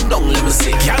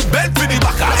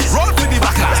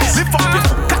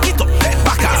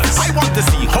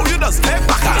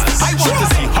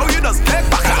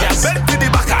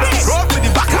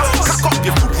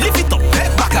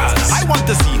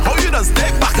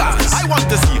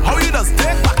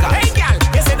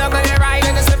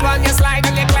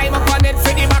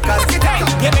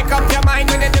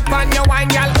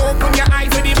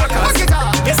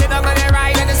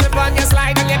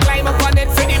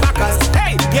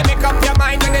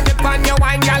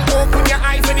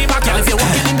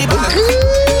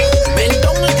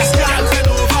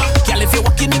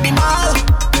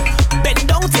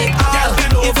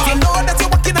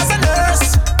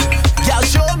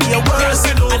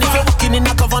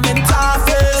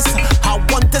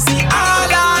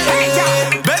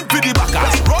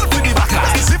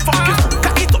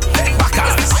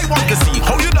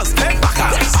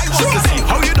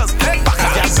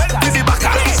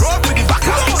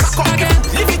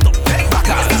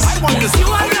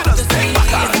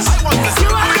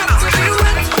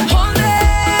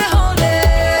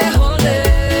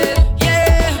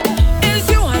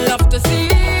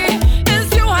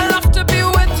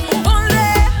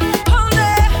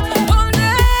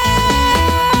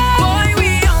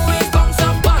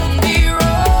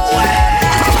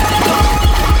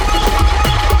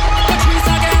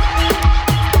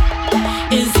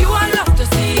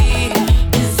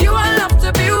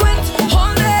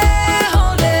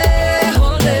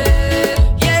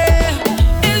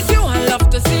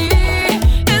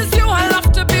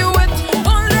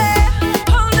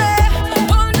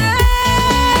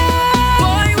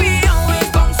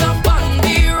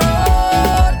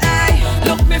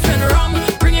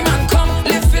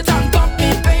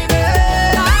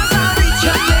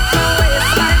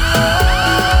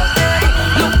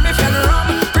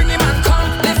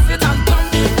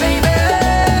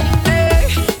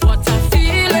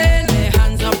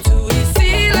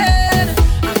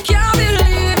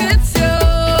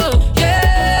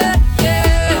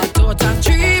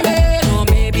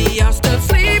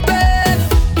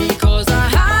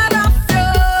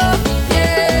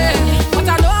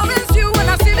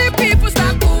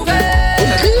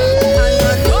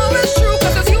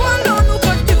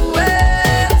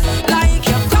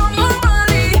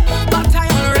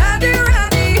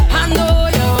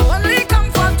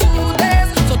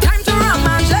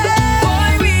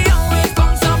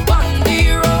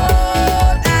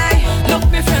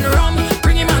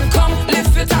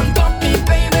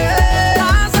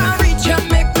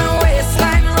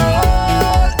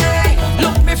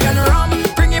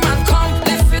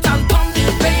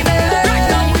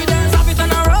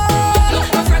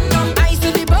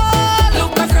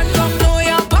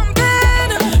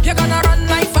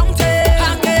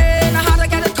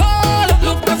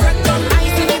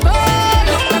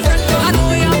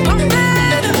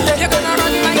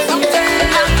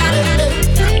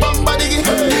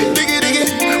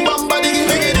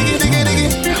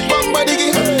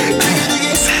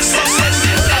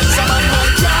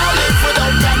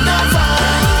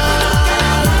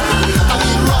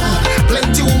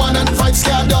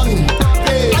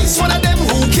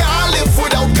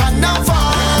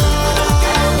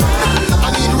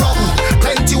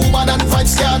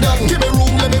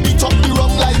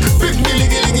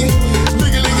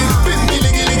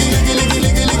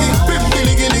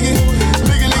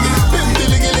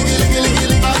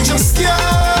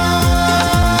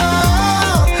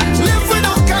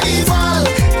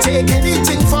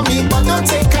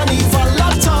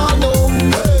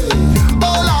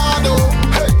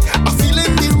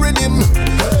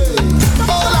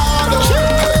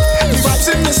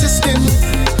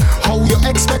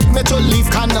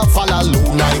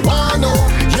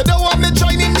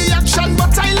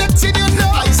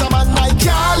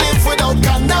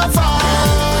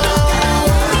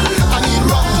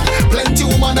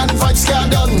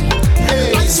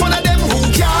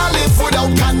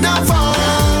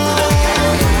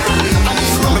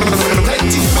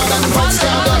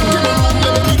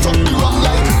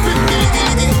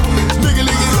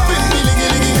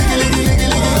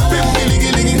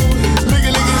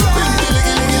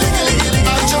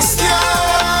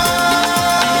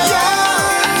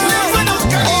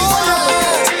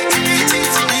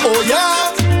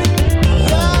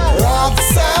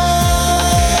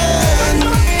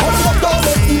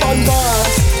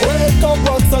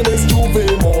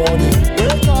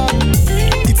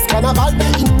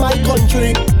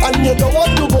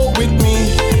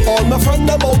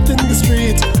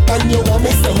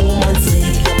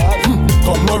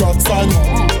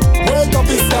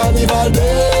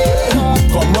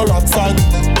Roxanne.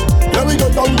 Let me go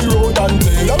down the road and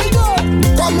play. Let me go.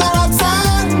 Come now,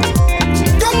 Roxanne.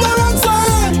 Come now,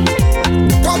 Roxanne.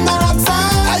 Come now,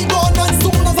 Roxanne. I go down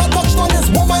soon as I touch on this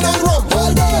woman and rum.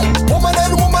 All day. Woman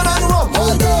and woman and rum.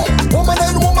 All day. Woman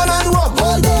and woman and rum.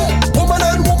 All day. Woman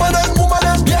and woman and woman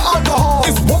and get alcohol.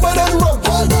 It's woman and rum.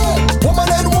 All day.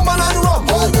 Woman and woman and rum.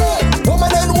 All day.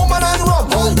 Woman and woman and rum.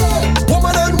 All day.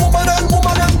 Woman and woman and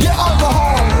woman and get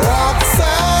alcohol.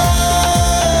 Roxanne,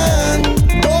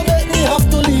 don't make me have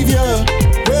to leave you.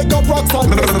 Wake up,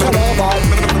 Roxanne, it's carnival.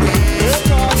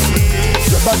 Wake up.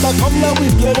 You better come now, we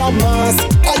play a mass.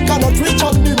 I cannot reach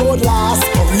on the road last.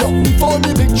 Hurry up before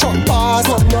the big truck pass.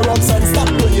 Come now, Roxanne, stop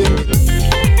playing.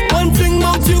 One thing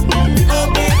about you, oh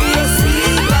baby, you're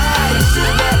sweet like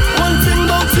sugar. One thing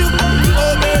about you,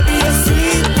 oh baby, you're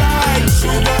sweet like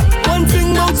sugar. One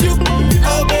thing about you,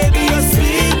 oh baby, you're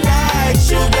sweet like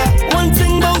sugar. One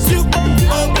thing about you,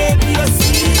 oh baby, you're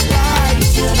sweet like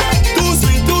sugar. Too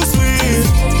sweet, too sweet,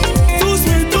 too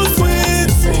sweet, too sweet,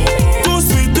 too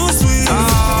sweet, too sweet,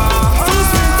 too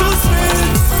sweet, too sweet,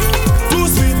 too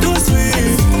sweet, too sweet,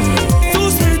 too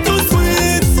sweet, too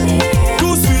sweet,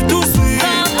 too sweet, too sweet.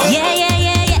 Yeah, yeah,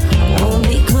 yeah, yeah. Hold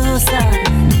me closer,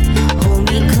 hold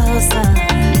me closer,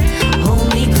 hold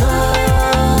me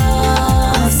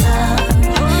closer.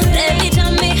 Baby,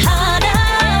 turn me harder.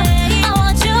 I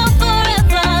want you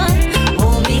forever.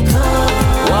 Hold me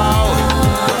closer. Wow.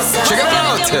 Check it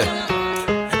out.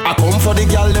 I come for the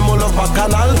girl, them all up a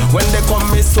canal. When they come,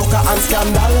 Miss Soca and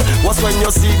Scandal. What's when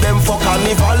you see them for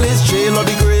carnival? It's jail or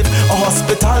the grave or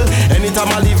hospital. Anytime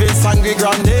I leave in Sangre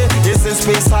Grande, it's in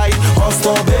Speyside or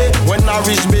Stobbe. When I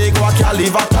reach big, I can't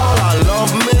leave at all. I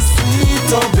love me sweet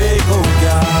Tobago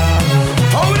girl.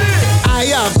 Howdy! I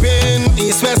have been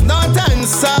east, west, north and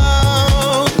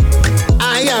south.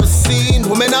 I have seen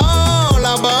women all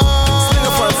about.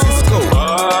 San Francisco,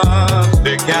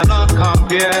 They cannot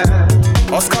compare.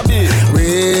 Oscar B.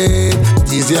 With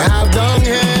these you have down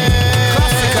here.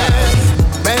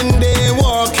 When they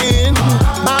walking,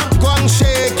 background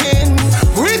shaking,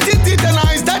 pretty little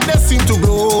eyes that they seem to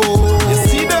glow. You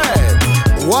see that?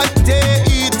 What they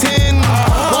eating,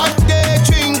 what they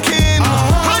drinking,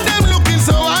 how them looking,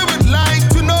 so I would like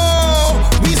to know.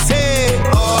 We say,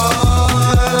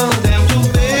 All them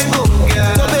Tobago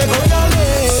girls.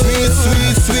 sweet,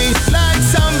 sweet, sweet, like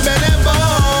some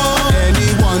benebol.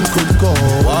 Anyone could go,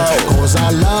 cause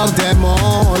I love them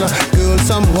all. Girls,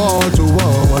 some wall to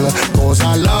wall, cause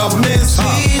I love me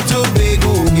sweet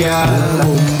Tobago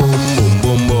girl. Boom,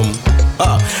 boom, boom.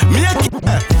 Me a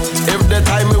every the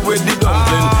time we with the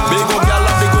dumpling. Big old girl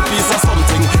have the good piece of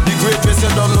something. The great face you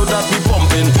don't know that we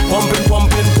pumping, pumping,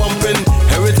 pumping, pumping.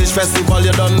 Heritage festival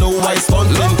you don't know why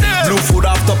stunting. Blue food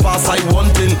after pass I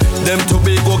wanting. Them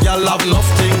Tobago girl have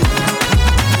nothing.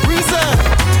 Reason,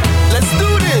 let's do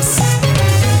this.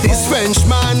 This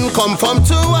Frenchman come from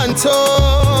Toronto.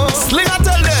 Sling I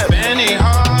tell them. Many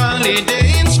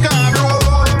holiday in Scarborough.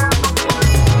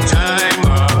 Time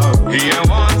up, here I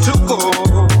want to go.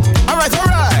 Alright,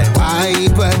 alright. Why,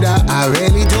 brother, I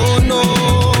really don't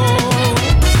know.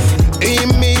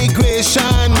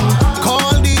 Immigration,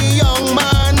 call the young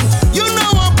man. You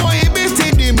know what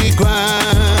prohibited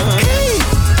immigrant.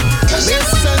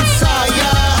 Listen,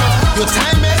 sire, your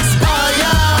time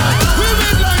expire. We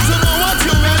would like to know what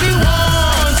you really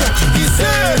want. He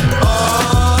said,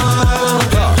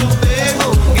 Tobago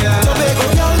girls.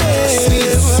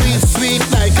 sweet, sweet, sweet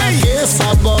like a yes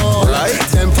ball.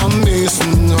 Them from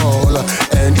Mason Hall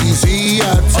and easy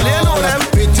at all.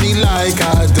 Pretty like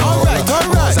a doll. Alright,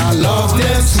 alright. 'Cause I love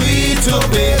them sweet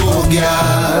Tobago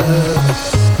girl.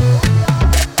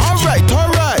 Alright,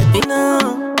 alright. You know,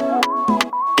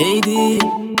 baby.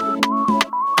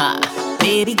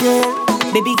 Baby girl,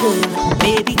 baby girl,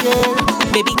 baby girl,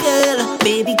 baby girl,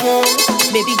 baby girl,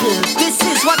 baby girl. This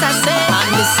is what I say.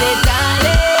 I'm gonna say,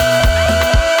 darling,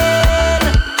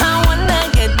 I wanna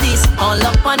get this all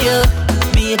up on you,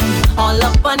 baby, all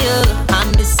up on you.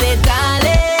 I'm gonna say,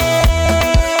 darling,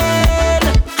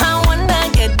 I wanna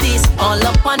get this all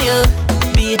up on you,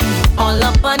 baby, all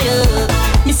up on you.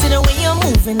 Me see the way you're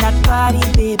moving that body,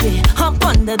 baby, up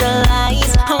under the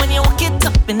lights. And when you walk it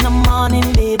up in the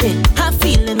morning, baby, I'm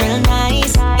feeling real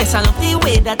nice. Yes, I love the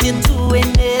way that you're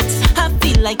doing it. I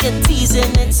feel like you're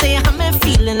teasing it. Say I'm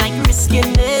feeling like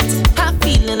risking it. I'm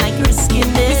feeling like risking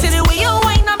it. Me see the way you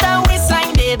wind up that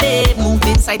waistline, baby,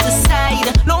 moving side to side.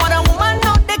 No other woman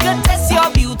out there could test your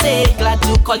beauty. Glad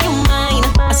to call you mine.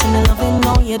 I see me loving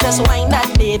now, you just wind that,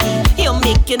 baby. You're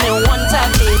making it one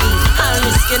time, baby. I'm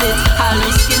risking it, I'm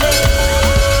risking it.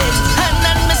 And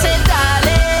then me say,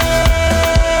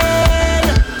 darling,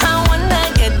 I wanna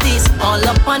get this all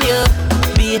up on you,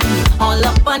 baby, all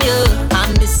up on you.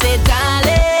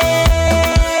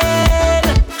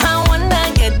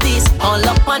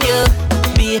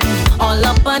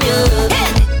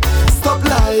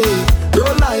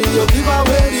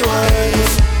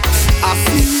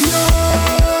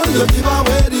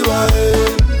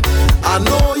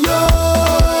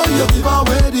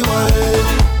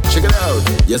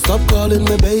 stop calling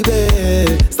me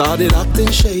baby. Started acting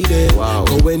shady. Wow.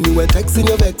 Cause when you were texting,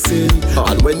 you're vexing.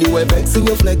 And when you were vexing,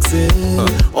 you're flexing.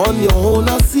 On your own,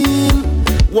 I seen.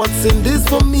 What's in this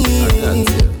for me?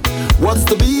 What's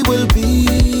to be will be.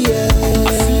 Yeah.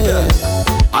 I see that.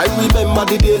 I remember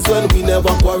the days when we never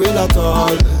quarrel at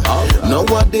all.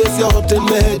 Nowadays you're hot in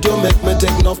my head, you make me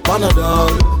take enough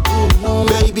Panadol.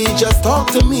 Baby, just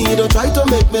talk to me, don't try to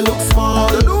make me look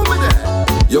small.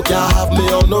 You can't have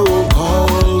me on the road call,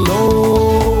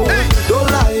 no. Don't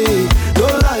lie,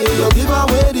 you give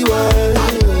away the world.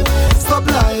 Stop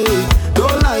lying,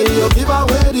 don't lie, you give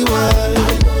away the world.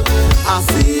 I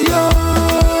see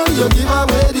you give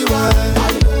away the world.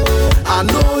 I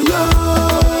know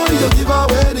you give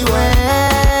away the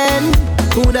world.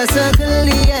 Who the circle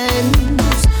the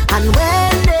ends, and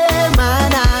when the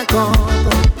man a come,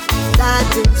 that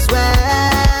is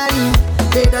when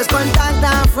they just contact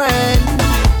a friend.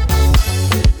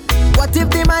 What if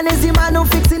the man is the man who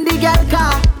fixing the girl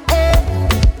car?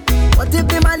 What if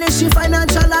the man is she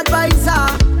financial advisor?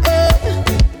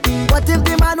 What if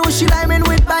the man who she liming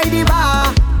with by the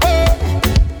bar?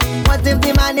 What if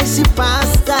the man is she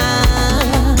pastor?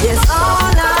 Yes,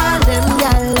 all of them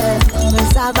girls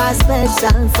must have a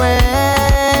special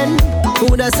friend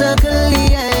who the circle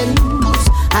the ends,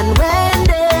 and when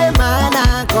the man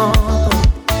a come,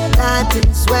 that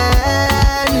is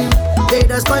when they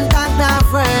just contact their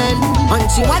friend. And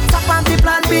she WhatsApp on the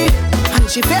plan B, and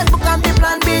she Facebook on the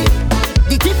plan B,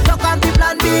 the TikTok on the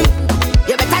plan B.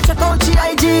 You better check out the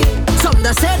IG. Some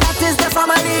they say that is the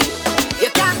family. You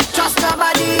can't trust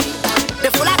nobody. They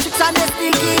full of tricks and they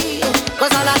sneaky,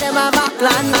 cause all of them have a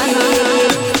plan B.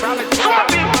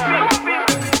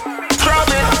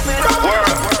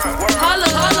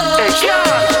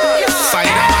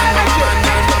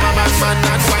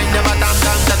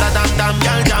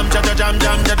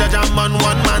 Man,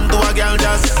 one man to a girl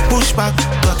just push back,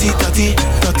 dirty, dirty,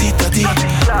 dirty, dirty.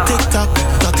 Tick tock,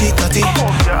 dirty, dirty.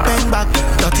 Bang back,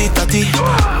 dirty, dirty.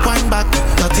 Wind back,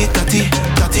 dirty, dirty,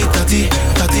 dirty, dirty,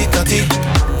 dirty, dirty.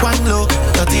 Wind low,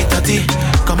 dirty, dirty.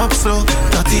 Come up slow,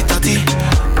 dirty, dirty.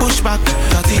 Push back,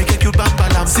 dirty. Make a cute bam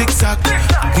bam zigzag.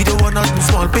 We don't want nothing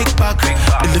small, big back.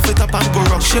 Lift it up and go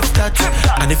wrong, shift that.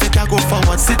 And if it can go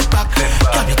forward, sit back.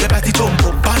 Can make a body jump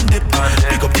up and dip.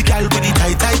 Pick up the girl with the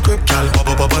tight grip. Girl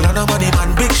bubble bubble and a money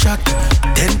man big shot.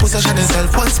 10 possession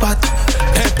himself one spot.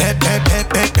 Pep pep pep pep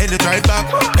pep. Bend it right back,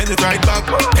 bend it right back,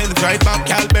 bend it right back.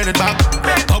 Girl bend it back.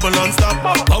 Bubble non stop,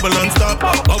 bubble non stop,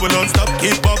 bubble non stop.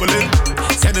 Keep bubbling.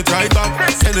 Send it right back,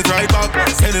 send it right back,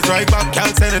 send it right back.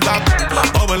 Girl send it back.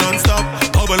 Bubble non stop,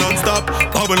 bubble non stop,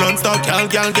 bubble non stop. Girl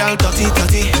girl girl. Dirty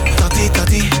dirty, dirty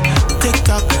dirty. Tick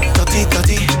tock, dirty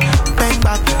dirty. Bang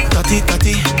back, dirty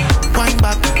dirty. Wind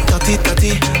back, dirty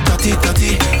dirty, dirty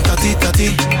dirty, dirty dirty.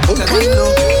 Come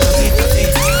low, dirty dirty.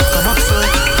 Come up slow,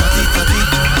 dirty dirty.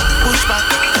 Push back,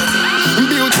 dirty.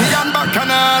 Beauty and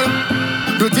bacchanal,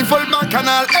 beautiful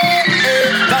bacchanal.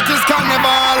 That is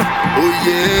carnival. Oh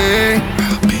yeah.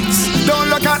 Don't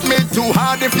look at me too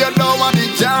hard if you don't want the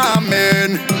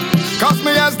jamming. Cause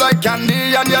me as like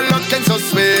candy and you're looking so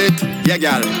sweet. Yeah,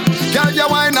 girl. Girl, you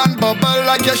wine and bubble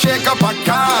like you shake up a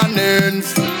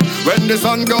cannons. When the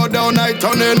sun go down, I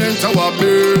turn it into a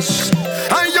bush.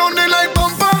 I only like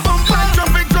bumper, bumper,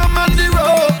 traffic jam on the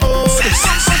road.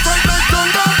 Bumper like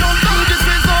thunder, thunder. This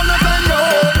is all that I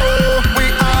know. We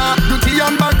are beauty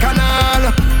and bacchanal,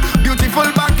 beautiful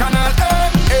bacchanal.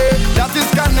 That is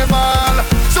carnival.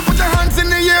 So put your hands in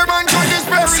the air and try this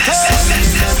very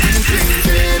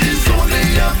it's only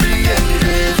happy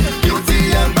ending.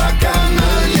 Beauty and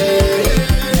bacchanal,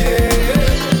 yeah.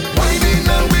 Whining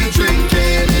and we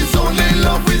drinking. It's only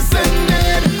love we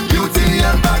sending. Beauty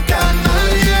and bacchanal,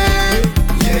 yeah.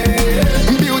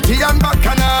 Beauty and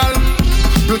bacchanal,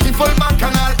 beautiful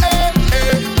bacchanal,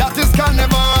 that is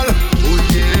carnival. Oh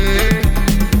yeah.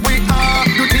 We are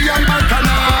beauty and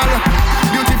bacchanal,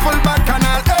 beautiful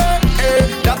bacchanal,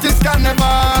 that is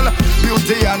carnival.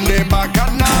 Beauty and the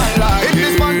bacchanal. In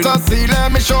this fantasy,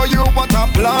 let me show you what I'm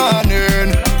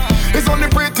planning. It's only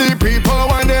pretty people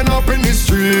winding up in the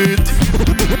street.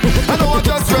 I know I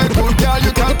just read good girl,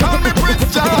 you can call me Prince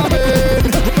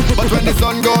Charming. But when the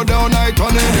sun go down, I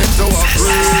turn it into a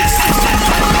freak.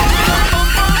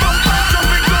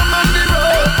 Traffic jam on the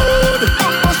road.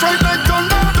 Bumper straight like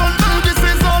thunder, thunder. This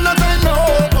is all that I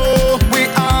know. We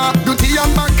are beauty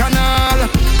and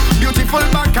bacchanal, beautiful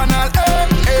bacchanal.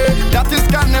 That is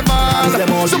carnival.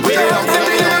 So put your hands in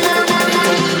the air.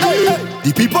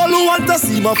 The people who want to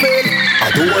see my fail, I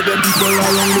don't want them people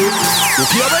around me. If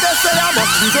you ever they say I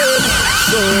must be good,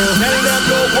 so tell them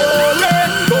don't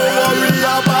worry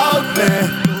about me.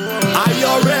 I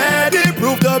already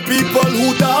proved the people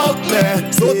who doubt me.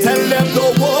 So tell them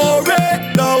don't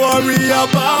worry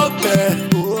about me.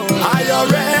 I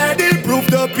already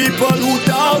proved the people who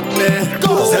doubt me.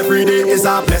 Cause every day is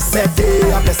a blessed day.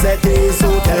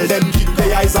 So tell them keep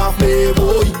their eyes off me,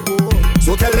 boy.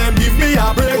 So tell them give me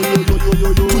a break.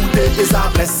 Today is a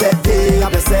blessed day.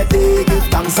 Give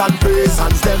thanks and praise,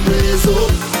 hands them raise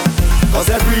up. Cause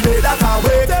every day that I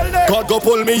wake, God go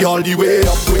pull me all the way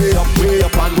up, way up, way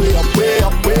up, and way up, way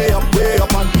up, way up, way up,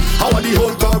 and I want the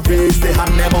whole crowd raise their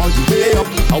hand them all the way up.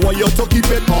 I want you to keep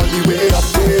it all the way up,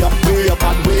 way up, way up,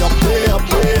 and way up, way up,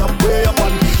 way up, way up,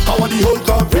 and I want the whole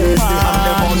crowd raise their hand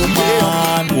them all the way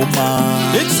up.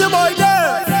 Woman, it's a boy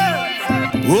there.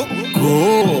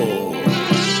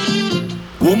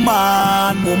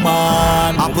 Woman,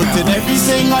 I put in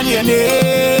everything on your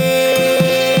name.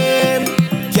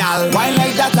 Y'all, why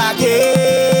like that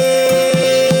again?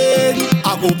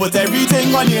 I go put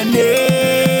everything on your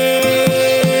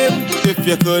name. If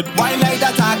you could, why like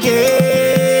that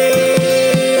again?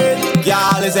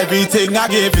 Y'all, is everything I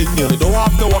giving you. You don't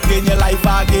have to walk in your life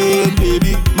again,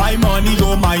 baby. My money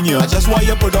don't mind you. I just want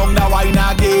you put on that wine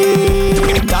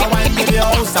again. That wine give you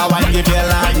house, that wine give you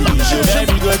land.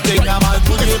 Every good thing I'm out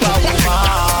to give a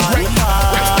woman.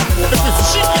 If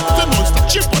it's she get the non-stop,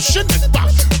 she pushing it back.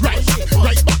 Right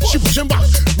back, she pushing back.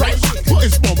 Right,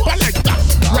 it's bumper like that.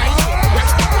 Right.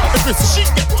 If it's she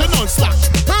get the non-stop,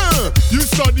 you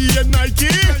study in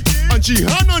Nike, and she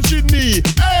hand on she knee.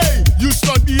 Hey, you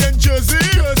study in Jersey,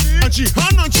 and she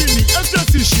hand on she knee. If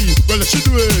that's she, well let she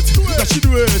do it. Let she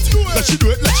do it. Let she do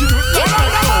it. Let she do it.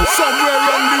 Somewhere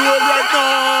around the world right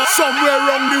now. Somewhere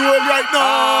around the world right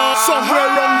now. Somewhere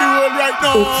around the world right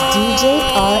now. It's DJ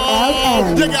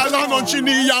RLM. The girl hand on she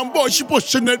knee, and boy she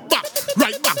pushing it back.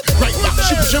 Right back,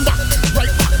 she pushing back. Right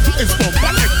back, it's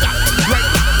bumper like that. Right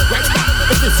back.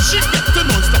 If it's she get the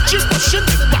non-stop, she pushing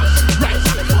it back. Right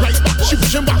back, she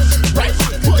pushing back. Right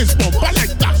back, it's bumper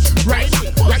like that. Right back.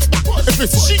 If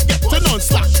it's she get the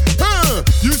non-stop,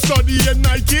 you study in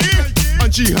Nike,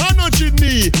 and she hand on she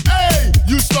knee. Hey,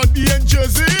 you study in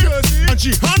Jersey, and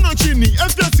she hand on she knee.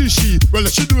 If that's she, well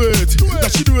let she do it.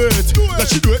 Let she do it. Let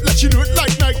she do it. Let she do it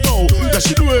like night now. Let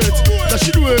she do it. Let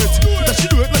she do it. Let she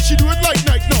do it. Let she do it like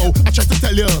night now. I try to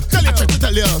tell you. I try to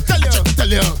tell you.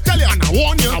 And I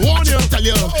warn you. Tell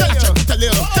you. I try to tell you.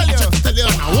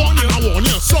 And I warn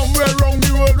you. Somewhere around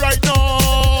the world right now,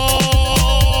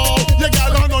 you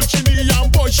got on she knee and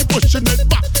boy she pushing it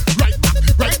back. Right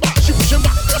back. She pushing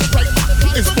back. Right back.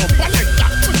 It's bumper like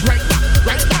that.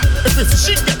 Right back. If it's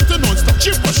she get the non-stop,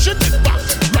 she pushing it back.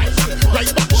 Right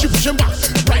back. She pushing back.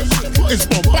 Right back. It's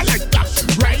bumper like that.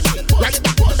 Right back.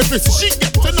 If it's she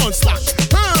get the non-stop,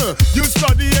 you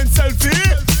study in selfie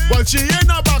while she in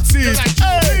a backseat.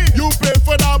 Hey, you pay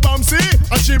for that bouncy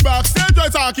and she backstage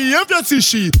right talking. If you see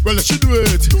she, well let she do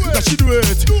it. Let she do it.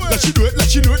 Let she do it. Let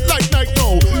she do it like night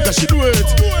now. Let she do it.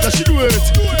 Let she do it.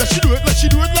 Let she do it. Let she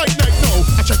do it like night now.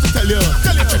 I try to tell you. I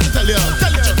try to tell you.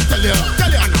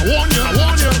 And I warn you.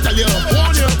 Tell you.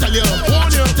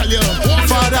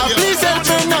 Father, please help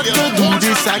me not to do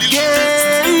this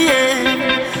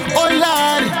again. Oh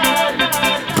Lord,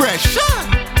 pressure.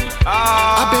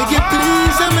 I beg you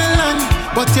please, Emelan,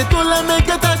 but you don't let me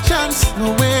get a chance.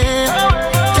 No way,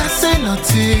 can't say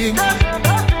nothing.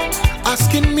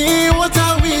 Asking me what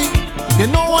are we? You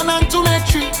know one and two make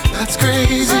three. That's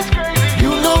crazy. You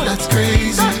know that's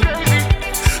crazy.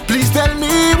 Please tell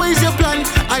me where's your plan?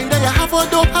 Either you have or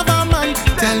don't have a man.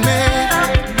 Tell me,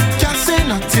 can't say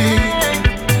nothing.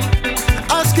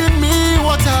 Asking me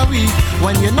what are we?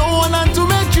 When you know one and two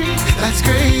make three. That's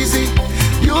crazy.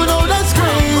 You know that's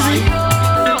crazy.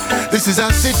 This is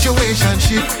a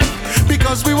situationship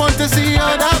because we want to see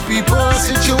other people's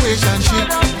situationship.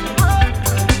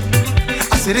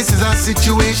 I say this is a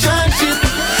situationship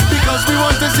because we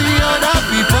want to see other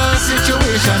people's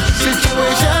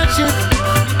situationship.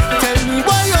 Tell me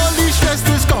why all these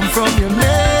stresses come from your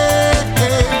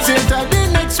mate. Since the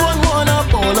next one wanna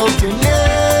ball out your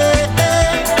name.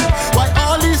 Why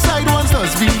all these side ones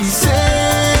does be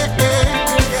say?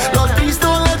 Lord, please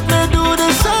don't let me do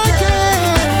this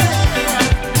again.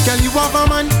 Girl, you have a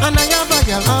man and I have a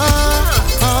girl.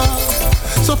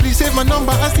 So please save my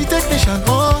number as the technician.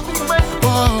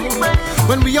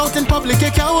 When we out in public,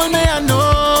 you can't hold me, I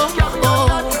know.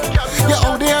 You're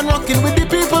out there and rocking with the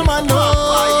people, man,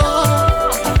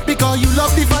 because you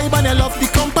love the vibe and you love the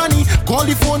company. Call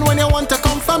the phone when you want to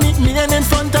come for me. Me and in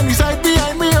front and the side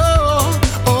behind me,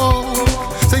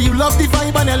 So you love the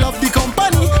vibe and you love the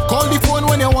company. Call the phone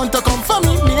when you want to come for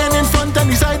me. Me and in front and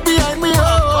the side behind me,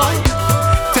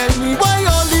 Tell me why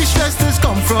all these stresses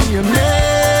come from your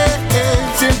mate.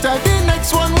 Since the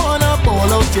next one wanna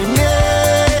ball out your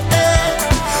name.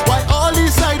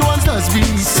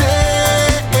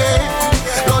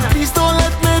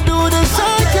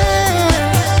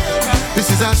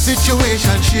 a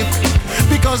situationship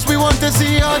because we want to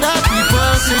see other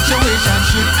people's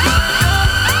situationship.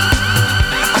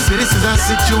 I say this is a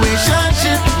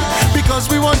situationship because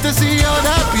we want to see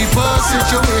other people's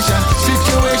situationship.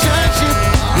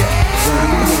 Yeah.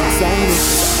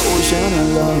 Ocean of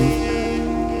love.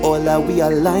 All that we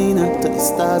align to the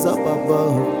stars up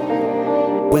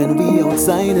above. When we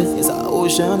outside it's an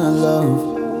ocean of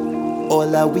love. All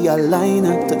that we align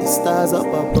to the stars up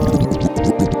above.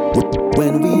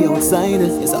 When we outside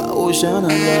it's an ocean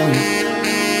of love.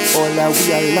 All that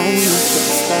we align to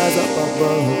the stars up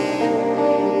above.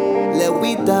 Let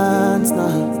we dance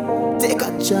now. Take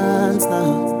a chance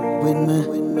now with me.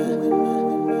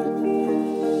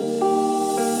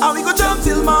 And we go jump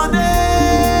till morning.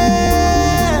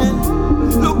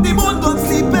 Look, the moon gone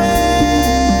sleeping.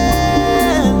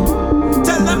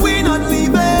 Tell them we not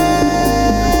leaving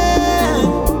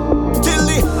till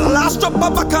the last drop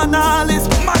of a canal is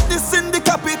madness in the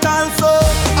capital. So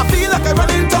I feel like I run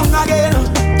in tongue again.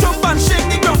 Jump and shake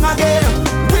the ground again.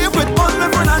 Wave with all my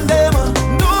friends and them.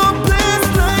 No place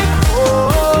like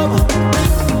home.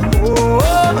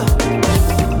 Home.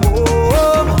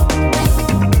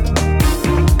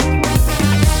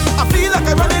 I feel like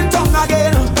I run in tongue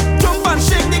again. Jump and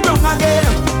shake the ground again.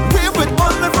 Wave with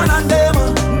all my friends and them.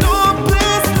 No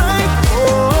place like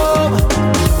home.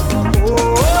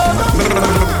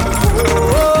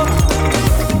 Home.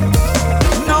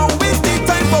 Now is the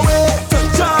time for it to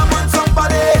jam on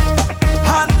somebody.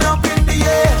 Hand up in the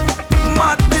air.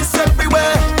 Madness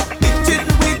everywhere. Itching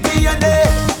with DNA.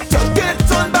 To get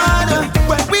on bad.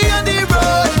 When we on the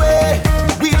roadway.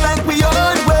 We like we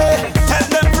own way. Tell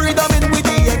them freedom in with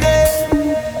DNA.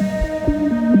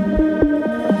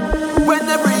 When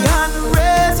every hand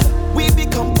raised, we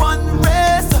become one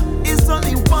race. It's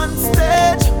only one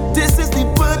stage. This is the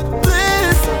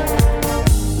birthplace.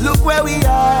 Look where we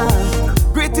are.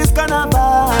 Greatest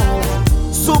carnival.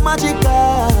 So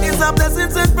magical. It's a blessing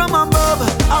sent from above.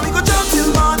 And we go jump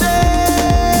till morning.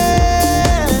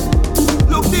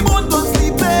 Look, the moon gone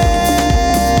sleeping.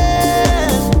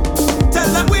 Tell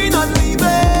them we not leaving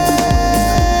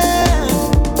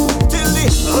till the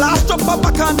last drop of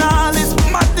a canal is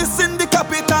madness in the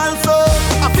capital. So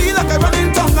I feel like I run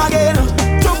in tongue again.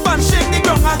 Jump and shake the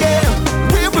ground again.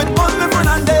 Wave with all my friends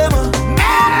and them.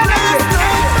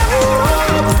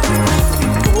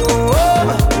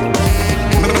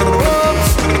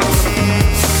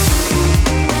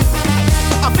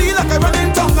 I feel like I run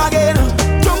in tongue again.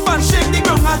 Jump and shake the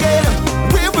ground again.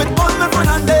 Wave with all my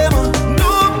friends and them.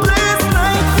 No place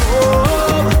like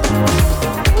home.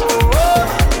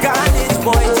 Carnage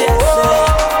boy,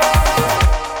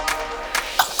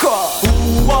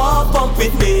 who want pump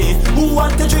with me? Who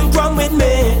want to drink rum with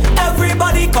me?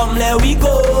 Everybody come, let we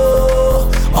go.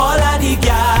 All of the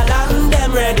gal and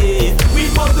them ready. We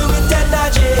pumping with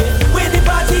energy. When the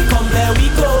party come, let we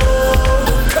go.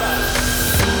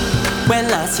 When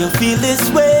last you feel this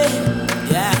way,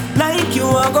 yeah, like you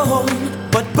want go home,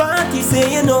 but party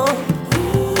say you know,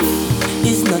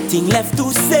 there's nothing left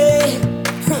to say.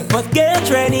 But get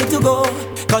ready to go,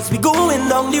 cause we going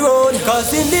down the road.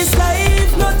 Cause in this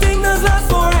life, nothing does last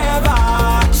forever.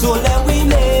 So let we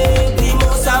make the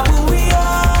most of who we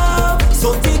are.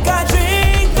 So take a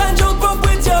drink and jump up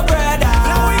with your brother.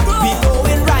 We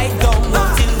going right down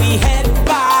until we head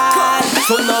back.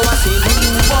 So now I say, who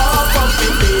walk up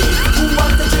with me? Who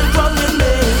want to drink rum with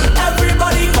me?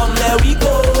 Everybody come, let we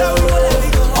go.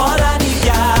 All of the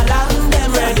gal and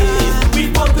them ready.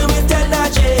 We pumping with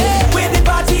energy. When the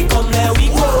party come, let we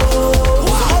go.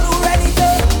 All who ready to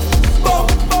bump,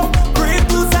 bump, break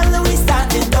loose and we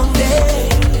starting down there.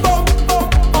 Bump, bump,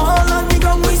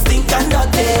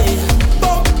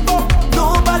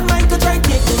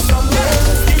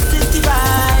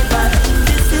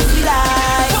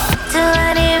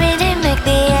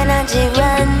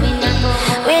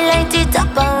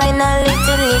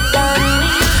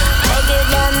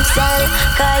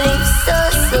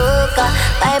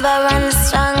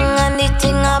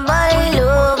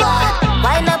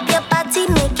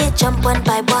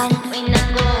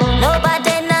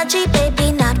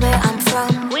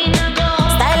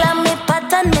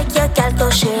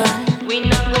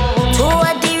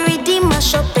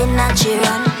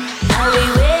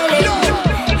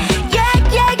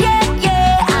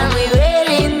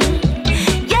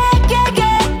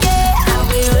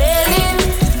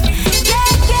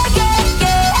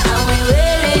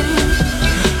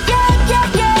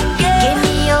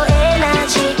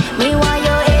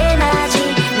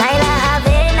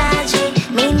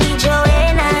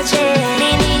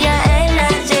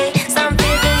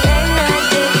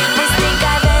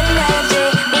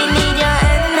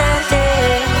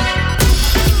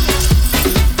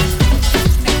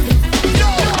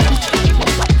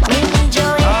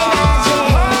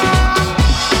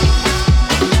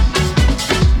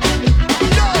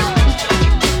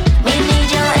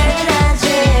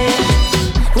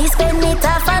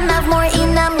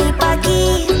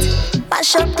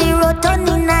 Mash up the road, turn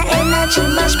in a energy,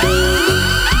 mash beat.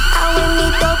 And when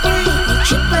me double it, me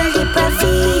triple the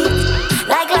profit.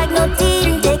 Like no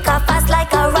team, take off fast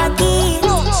like a rocket.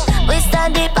 We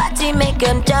start the party, make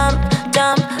them jump,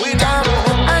 jump, jump.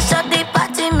 Mash up the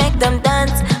party, make them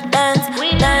dance, dance,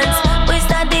 dance. We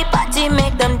start the party,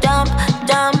 make them jump,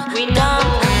 jump, jump.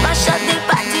 Mash up the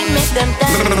party, make them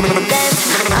dance,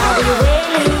 dance. Are we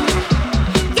wailing?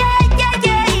 Yeah, yeah,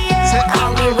 yeah, yeah.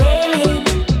 Are we wailing?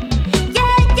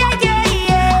 Yeah, yeah, yeah,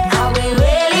 yeah. Are we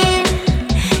wailing?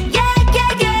 Yeah,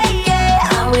 yeah, yeah,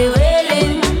 yeah. Are we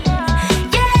wailing?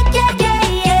 Yeah, yeah, yeah,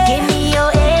 yeah. Give me your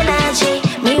energy,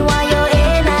 me want your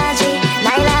energy.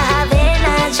 Nyla have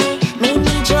energy, me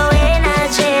need your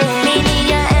energy. Me need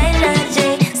your energy,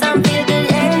 some feel good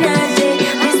energy.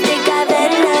 Mystic have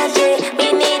energy, me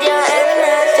need your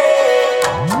energy.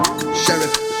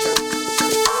 Sheriff.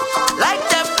 Like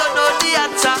them don't know the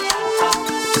answer.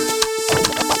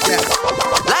 Yeah.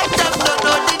 Like them don't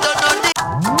know the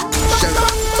Sheriff.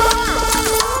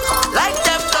 Like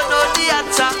them don't know the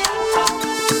answer.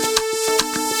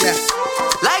 Yeah.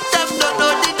 Like them don't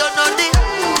know the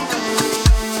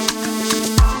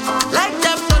Like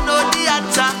them don't know the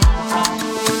answer.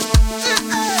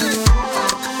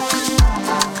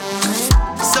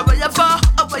 So where you for,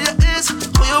 or where you is,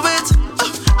 who you with?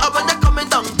 Or when you coming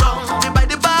down, me by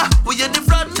the bar, we in the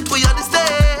front, we on the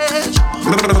stage.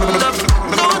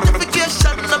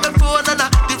 Notification on my phone and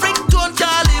the ringtone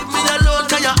can't leave me alone.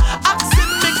 Can you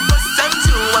asking me questions,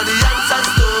 you want the answers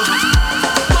to?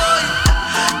 Boy,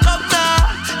 come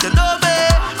now, you know me.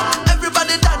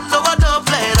 Everybody done know I don't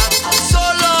play that. So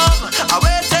long, I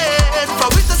waited for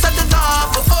we to set it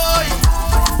off. Boy,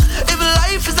 if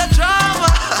life is a drama,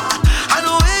 I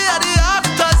know we are the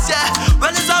actors, yeah.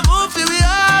 When it's a movie, we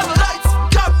have lights,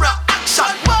 camera,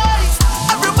 action, boys.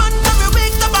 Every month, every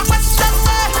week, them a question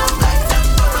me. Like them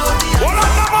don't know the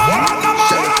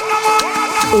answer.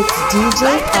 It's DJ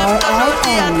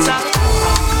RLM.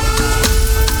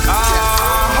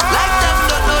 Like them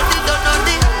don't know the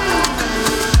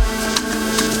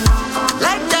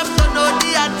Like them don't know the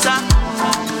answer.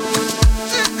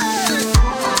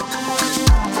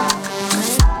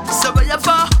 So where you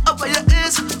for, or where you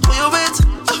is, who you with?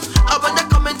 Or when you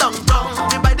coming down,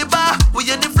 me by the bar, we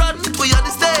in the front, we on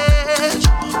the stage.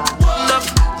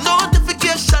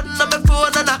 Notification on my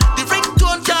phone and the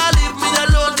ringtone can't leave me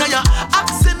alone. Can you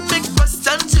asking me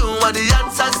questions, you want the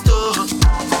answers to?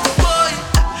 Boy,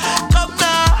 come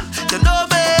now, you know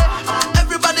me.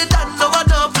 Everybody done know I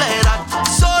don't play that.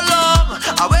 So long,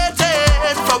 I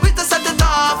waited for we to set it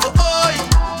off. Boy,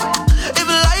 if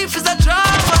life is a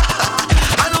drama,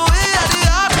 I know we are the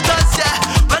actors, yeah.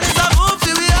 When it's a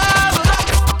movie, we have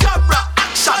lights, camera,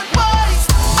 action, boys.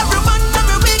 Every month,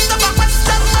 every week, them a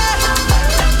question me.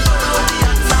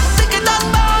 Think it done,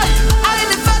 boy. I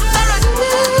the veteran.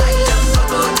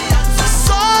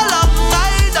 So long,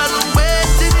 I done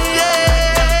waiting,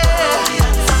 yeah.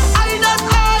 I done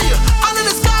high, under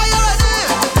the sky already.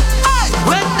 Hey,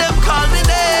 when them call me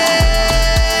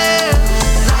name,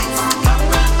 lights,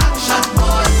 camera, action,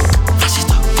 boys. Flash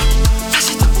it up, flash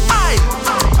it up. Hey,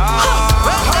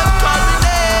 when them call me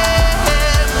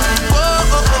name,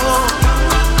 whoa,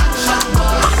 action,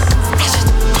 boys. Flash it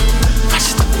up, flash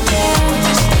it up.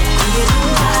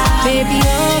 Baby,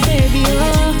 oh,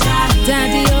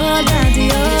 daddy, oh,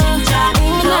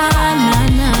 ooh, na.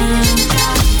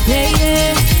 Yeah,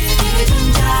 yeah.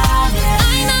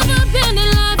 I never been in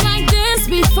love like this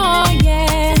before,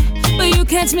 yeah. But you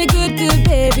catch me good, good,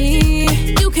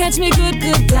 baby. You catch me good,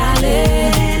 good,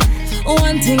 darling.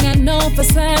 One thing I know for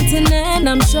certain and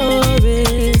I'm sure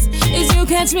is you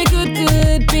catch me good,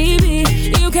 good, baby.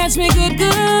 You catch me good,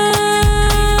 good.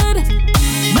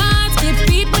 My heart skip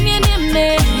beat when you're near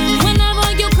me.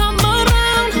 Whenever you come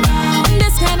around,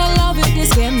 this kind of love it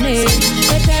just get me.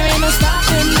 But there ain't no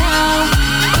stopping now.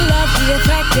 Love the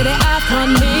effect that it have on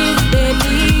me,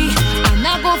 baby. I'm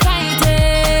not gonna fight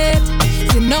it.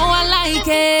 You know I like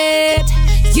it.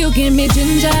 You give me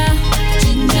ginger,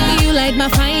 ginger. You light my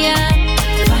fire,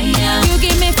 fire. You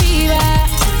give me fever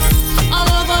all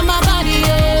over my body,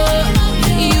 oh.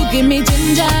 You give me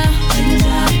ginger,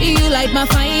 ginger. You light my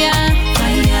fire,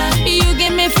 fire. You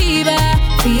give me fever,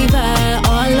 fever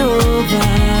all over.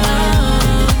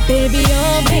 Baby,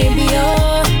 oh,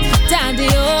 daddy,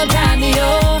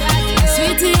 oh,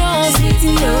 sweetie,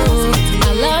 oh,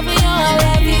 I love you,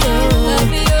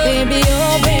 baby,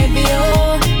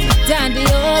 oh, daddy,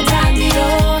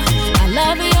 oh, I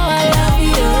love you, I love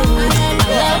you, I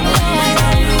love you, I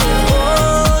love you.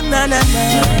 Oh, na na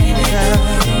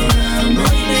na.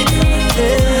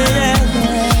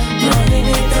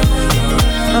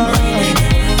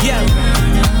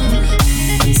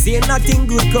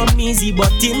 easy,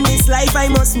 but in this life I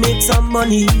must make some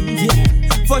money,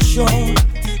 yeah, for sure.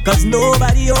 Cause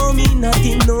nobody owe me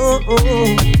nothing, no.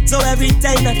 So every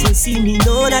time that you see me,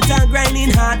 know that I'm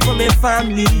grinding hard for my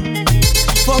family,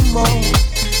 for more,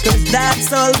 cause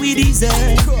that's all we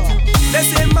deserve. They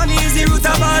say money is the root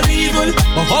of all evil,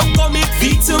 but how come it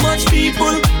feeds so much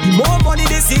people? The more money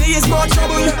they say is more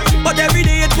trouble, but every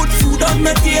day it put food on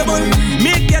the table.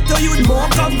 Make ghetto youth more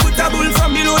comfortable,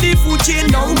 from below the food chain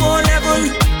now more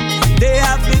level. They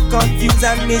have been confused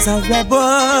and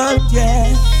miserable,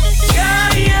 yeah.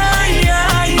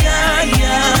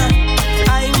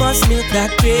 I must make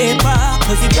that paper,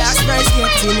 cause the gas price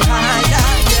getting higher,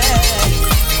 yeah.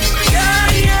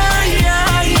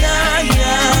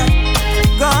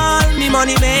 Call me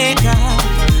money maker,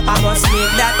 I must make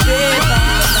that paper.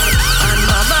 And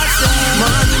mama said,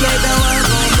 money make the world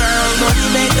go round, money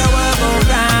make the world go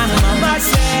round. Mama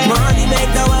said, money make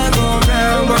the world go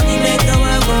round, money make the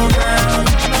world go round.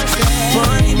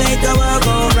 Money make the world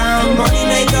go round, money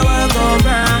make the world go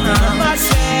round.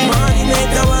 Money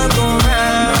make the world go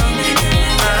round.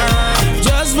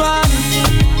 Just one.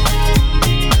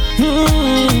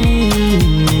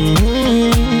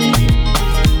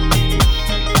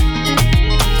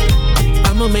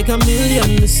 I'ma make a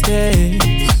million mistakes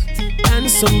and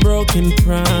some broken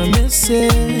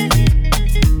promises.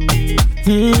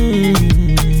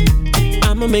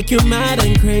 I'ma make you mad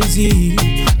and crazy,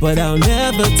 but I'll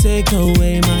never take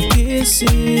away my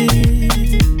kisses.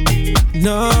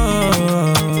 No,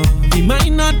 we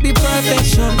might not be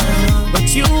perfection,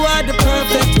 but you are the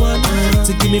perfect one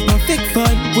to give me perfect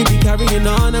fun. We be carrying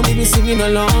on and we be singing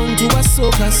along to a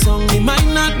soca song. We might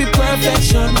not be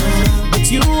perfection,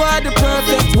 but you are the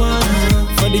perfect one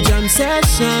for the jam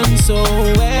session. So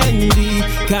when the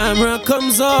camera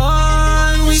comes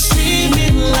on, we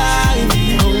streaming live,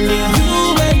 only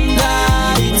you and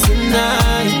I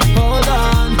tonight. Hold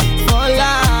on for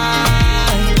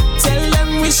life. Tell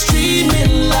them we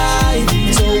streaming live,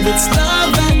 so it's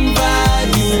love and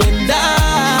vibe. You and I,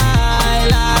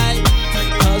 like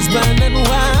husband and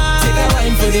wife. Take a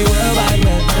wine for the world wide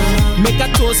web. Make a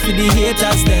toast for the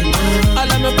haters then. All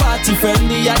of my party friend,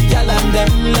 the hot gal and them.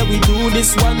 Let we do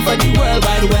this one for the world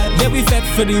wide web. Let we fed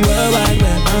for the world wide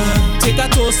web. Take a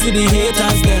toast to the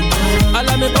haters then. All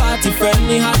of my party friend,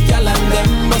 the hot gal and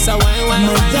them. Must a wine, wine,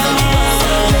 wine for the world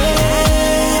wide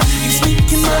web. You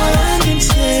speaking my language,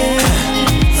 yeah.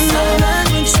 My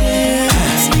language, yeah.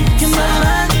 Speaking my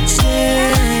language,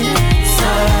 yeah.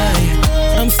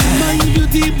 I'm still my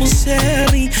beautiful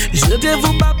Sally. Je te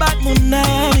veux pas battre mon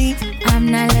ami. I'm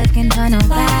not looking for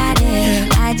nobody.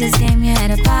 I just came here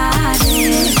to party.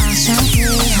 Enchanté,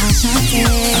 enchanté.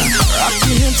 Rock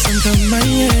your hips and come my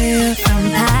way. From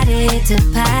party to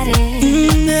party.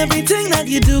 Everything that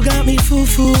you do got me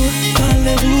fou-fou.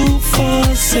 Parlez-vous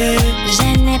français? Je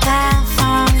n'ai pas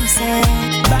français.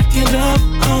 Back it up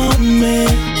on me.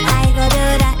 I go do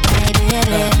that,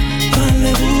 baby.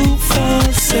 Parlez-vous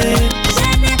français? Je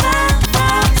n'ai pas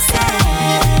français.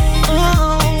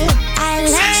 Oh, I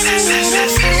like it.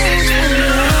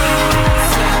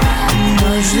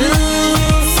 Bonjour,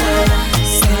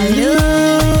 salut,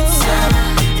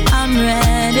 I'm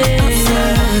ready.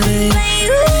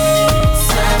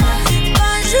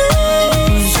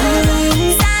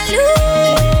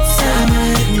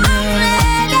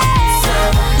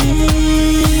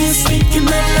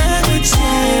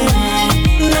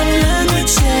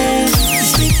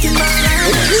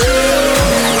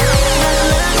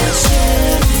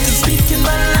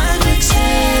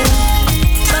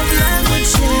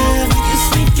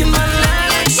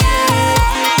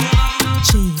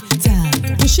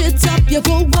 You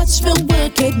go watch me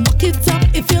work it, walk it up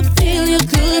if you feel you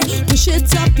could. Push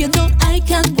it up, you know I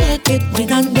can work it. When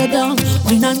and go down,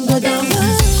 when and go down.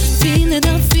 Feeling,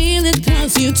 I feel it,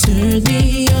 cause you turn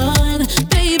me on,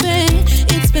 baby.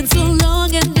 It's been so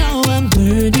long and now I'm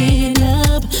burning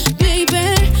up,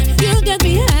 baby. You get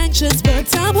me anxious,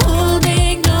 but I'm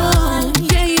holding on,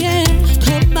 yeah, yeah.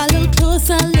 Come a little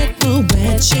closer, let me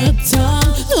wet your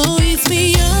tongue. Don't ease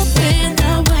me up when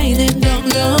I'm whining down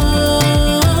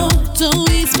low. Don't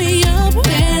ease me up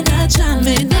when I'm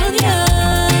jamming on you.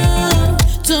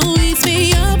 Don't ease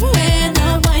me up when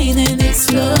I'm whining it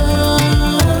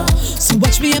slow. So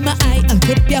watch me in my eye and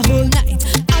grip your whole night.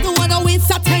 I don't wanna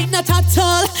waste our time, not at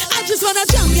all. I just wanna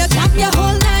jam your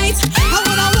whole night. I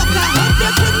wanna walk, I hope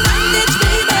you can manage,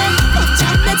 baby. But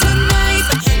jam me tonight.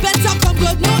 Better come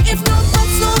good, no if not,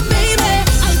 that's no baby.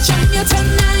 I'll jam you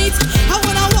tonight. I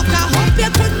wanna walk, I hope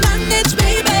you can manage,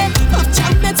 baby. But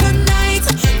jam me tonight.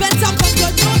 Better come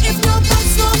good, no if not,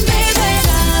 that's no baby.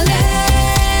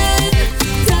 Darling,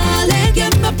 darling,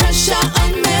 give me pressure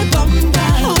on me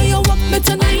bumper. Oh, you walk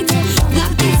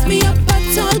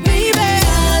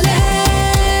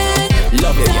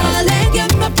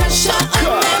pressure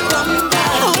on me, come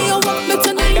down. How you want me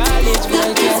tonight? That is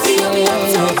feel me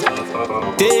upset.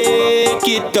 Take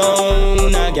it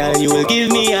down, a girl, you will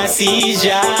give me a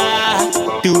seizure.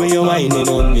 The way you're whining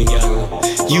on me, girl,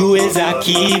 you is a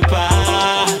keeper.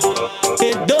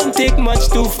 It don't take much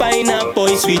to find a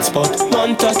boy sweet spot.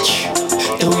 One touch,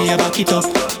 the way you back it up,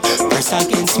 press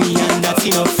against me and that's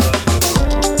enough.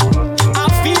 I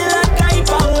feel like type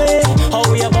away, how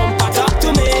you bump and talk to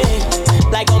me,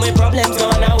 like all my problems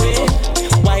gone away.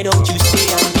 Why don't you stay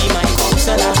and be my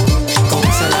counselor?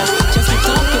 Counselor, just keep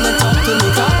talking and talk to me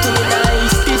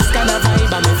nice. This kind of vibe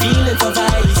I'm feeling for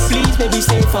vice. Please baby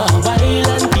stay for a while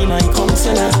and be my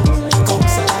counselor.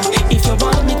 Counselor, if you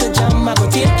want me to jam, I go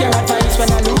take your advice.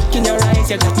 When I look in your eyes,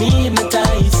 you got me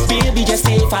hypnotized. Baby just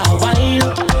stay for a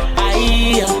while.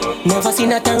 I never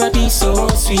seen a therapy so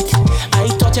sweet. I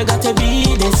thought you got to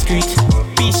be discreet.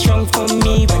 Be strong for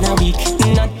me when I'm weak,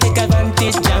 not take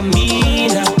advantage of me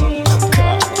now.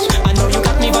 I know you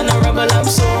got me vulnerable, I'm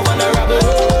so vulnerable.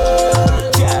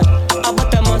 Yeah,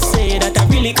 but I must say that I'm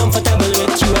really comfortable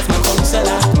with you as my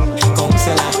counselor.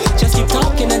 Counselor, just keep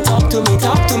talking and talk to me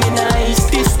nice.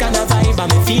 This kind of vibe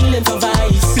I'm feeling for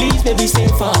vice. Please baby stay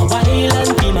for a while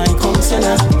and be my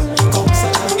counselor.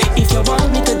 Counselor, if you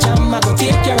want me to jam, I go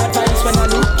take your advice. When I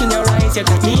look in your eyes, you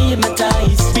got me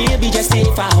hypnotized. Baby just stay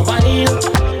for a while.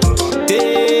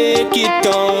 Take it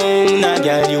down, a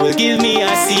girl, you will give me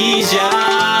a seizure.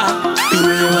 The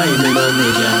way you're whining on me,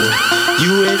 girl,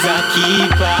 you is a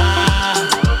keeper.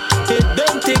 It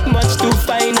don't take much to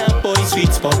find a boy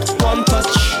sweet spot. One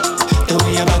touch, the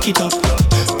way you back it up,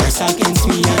 press against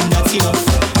me and that's enough.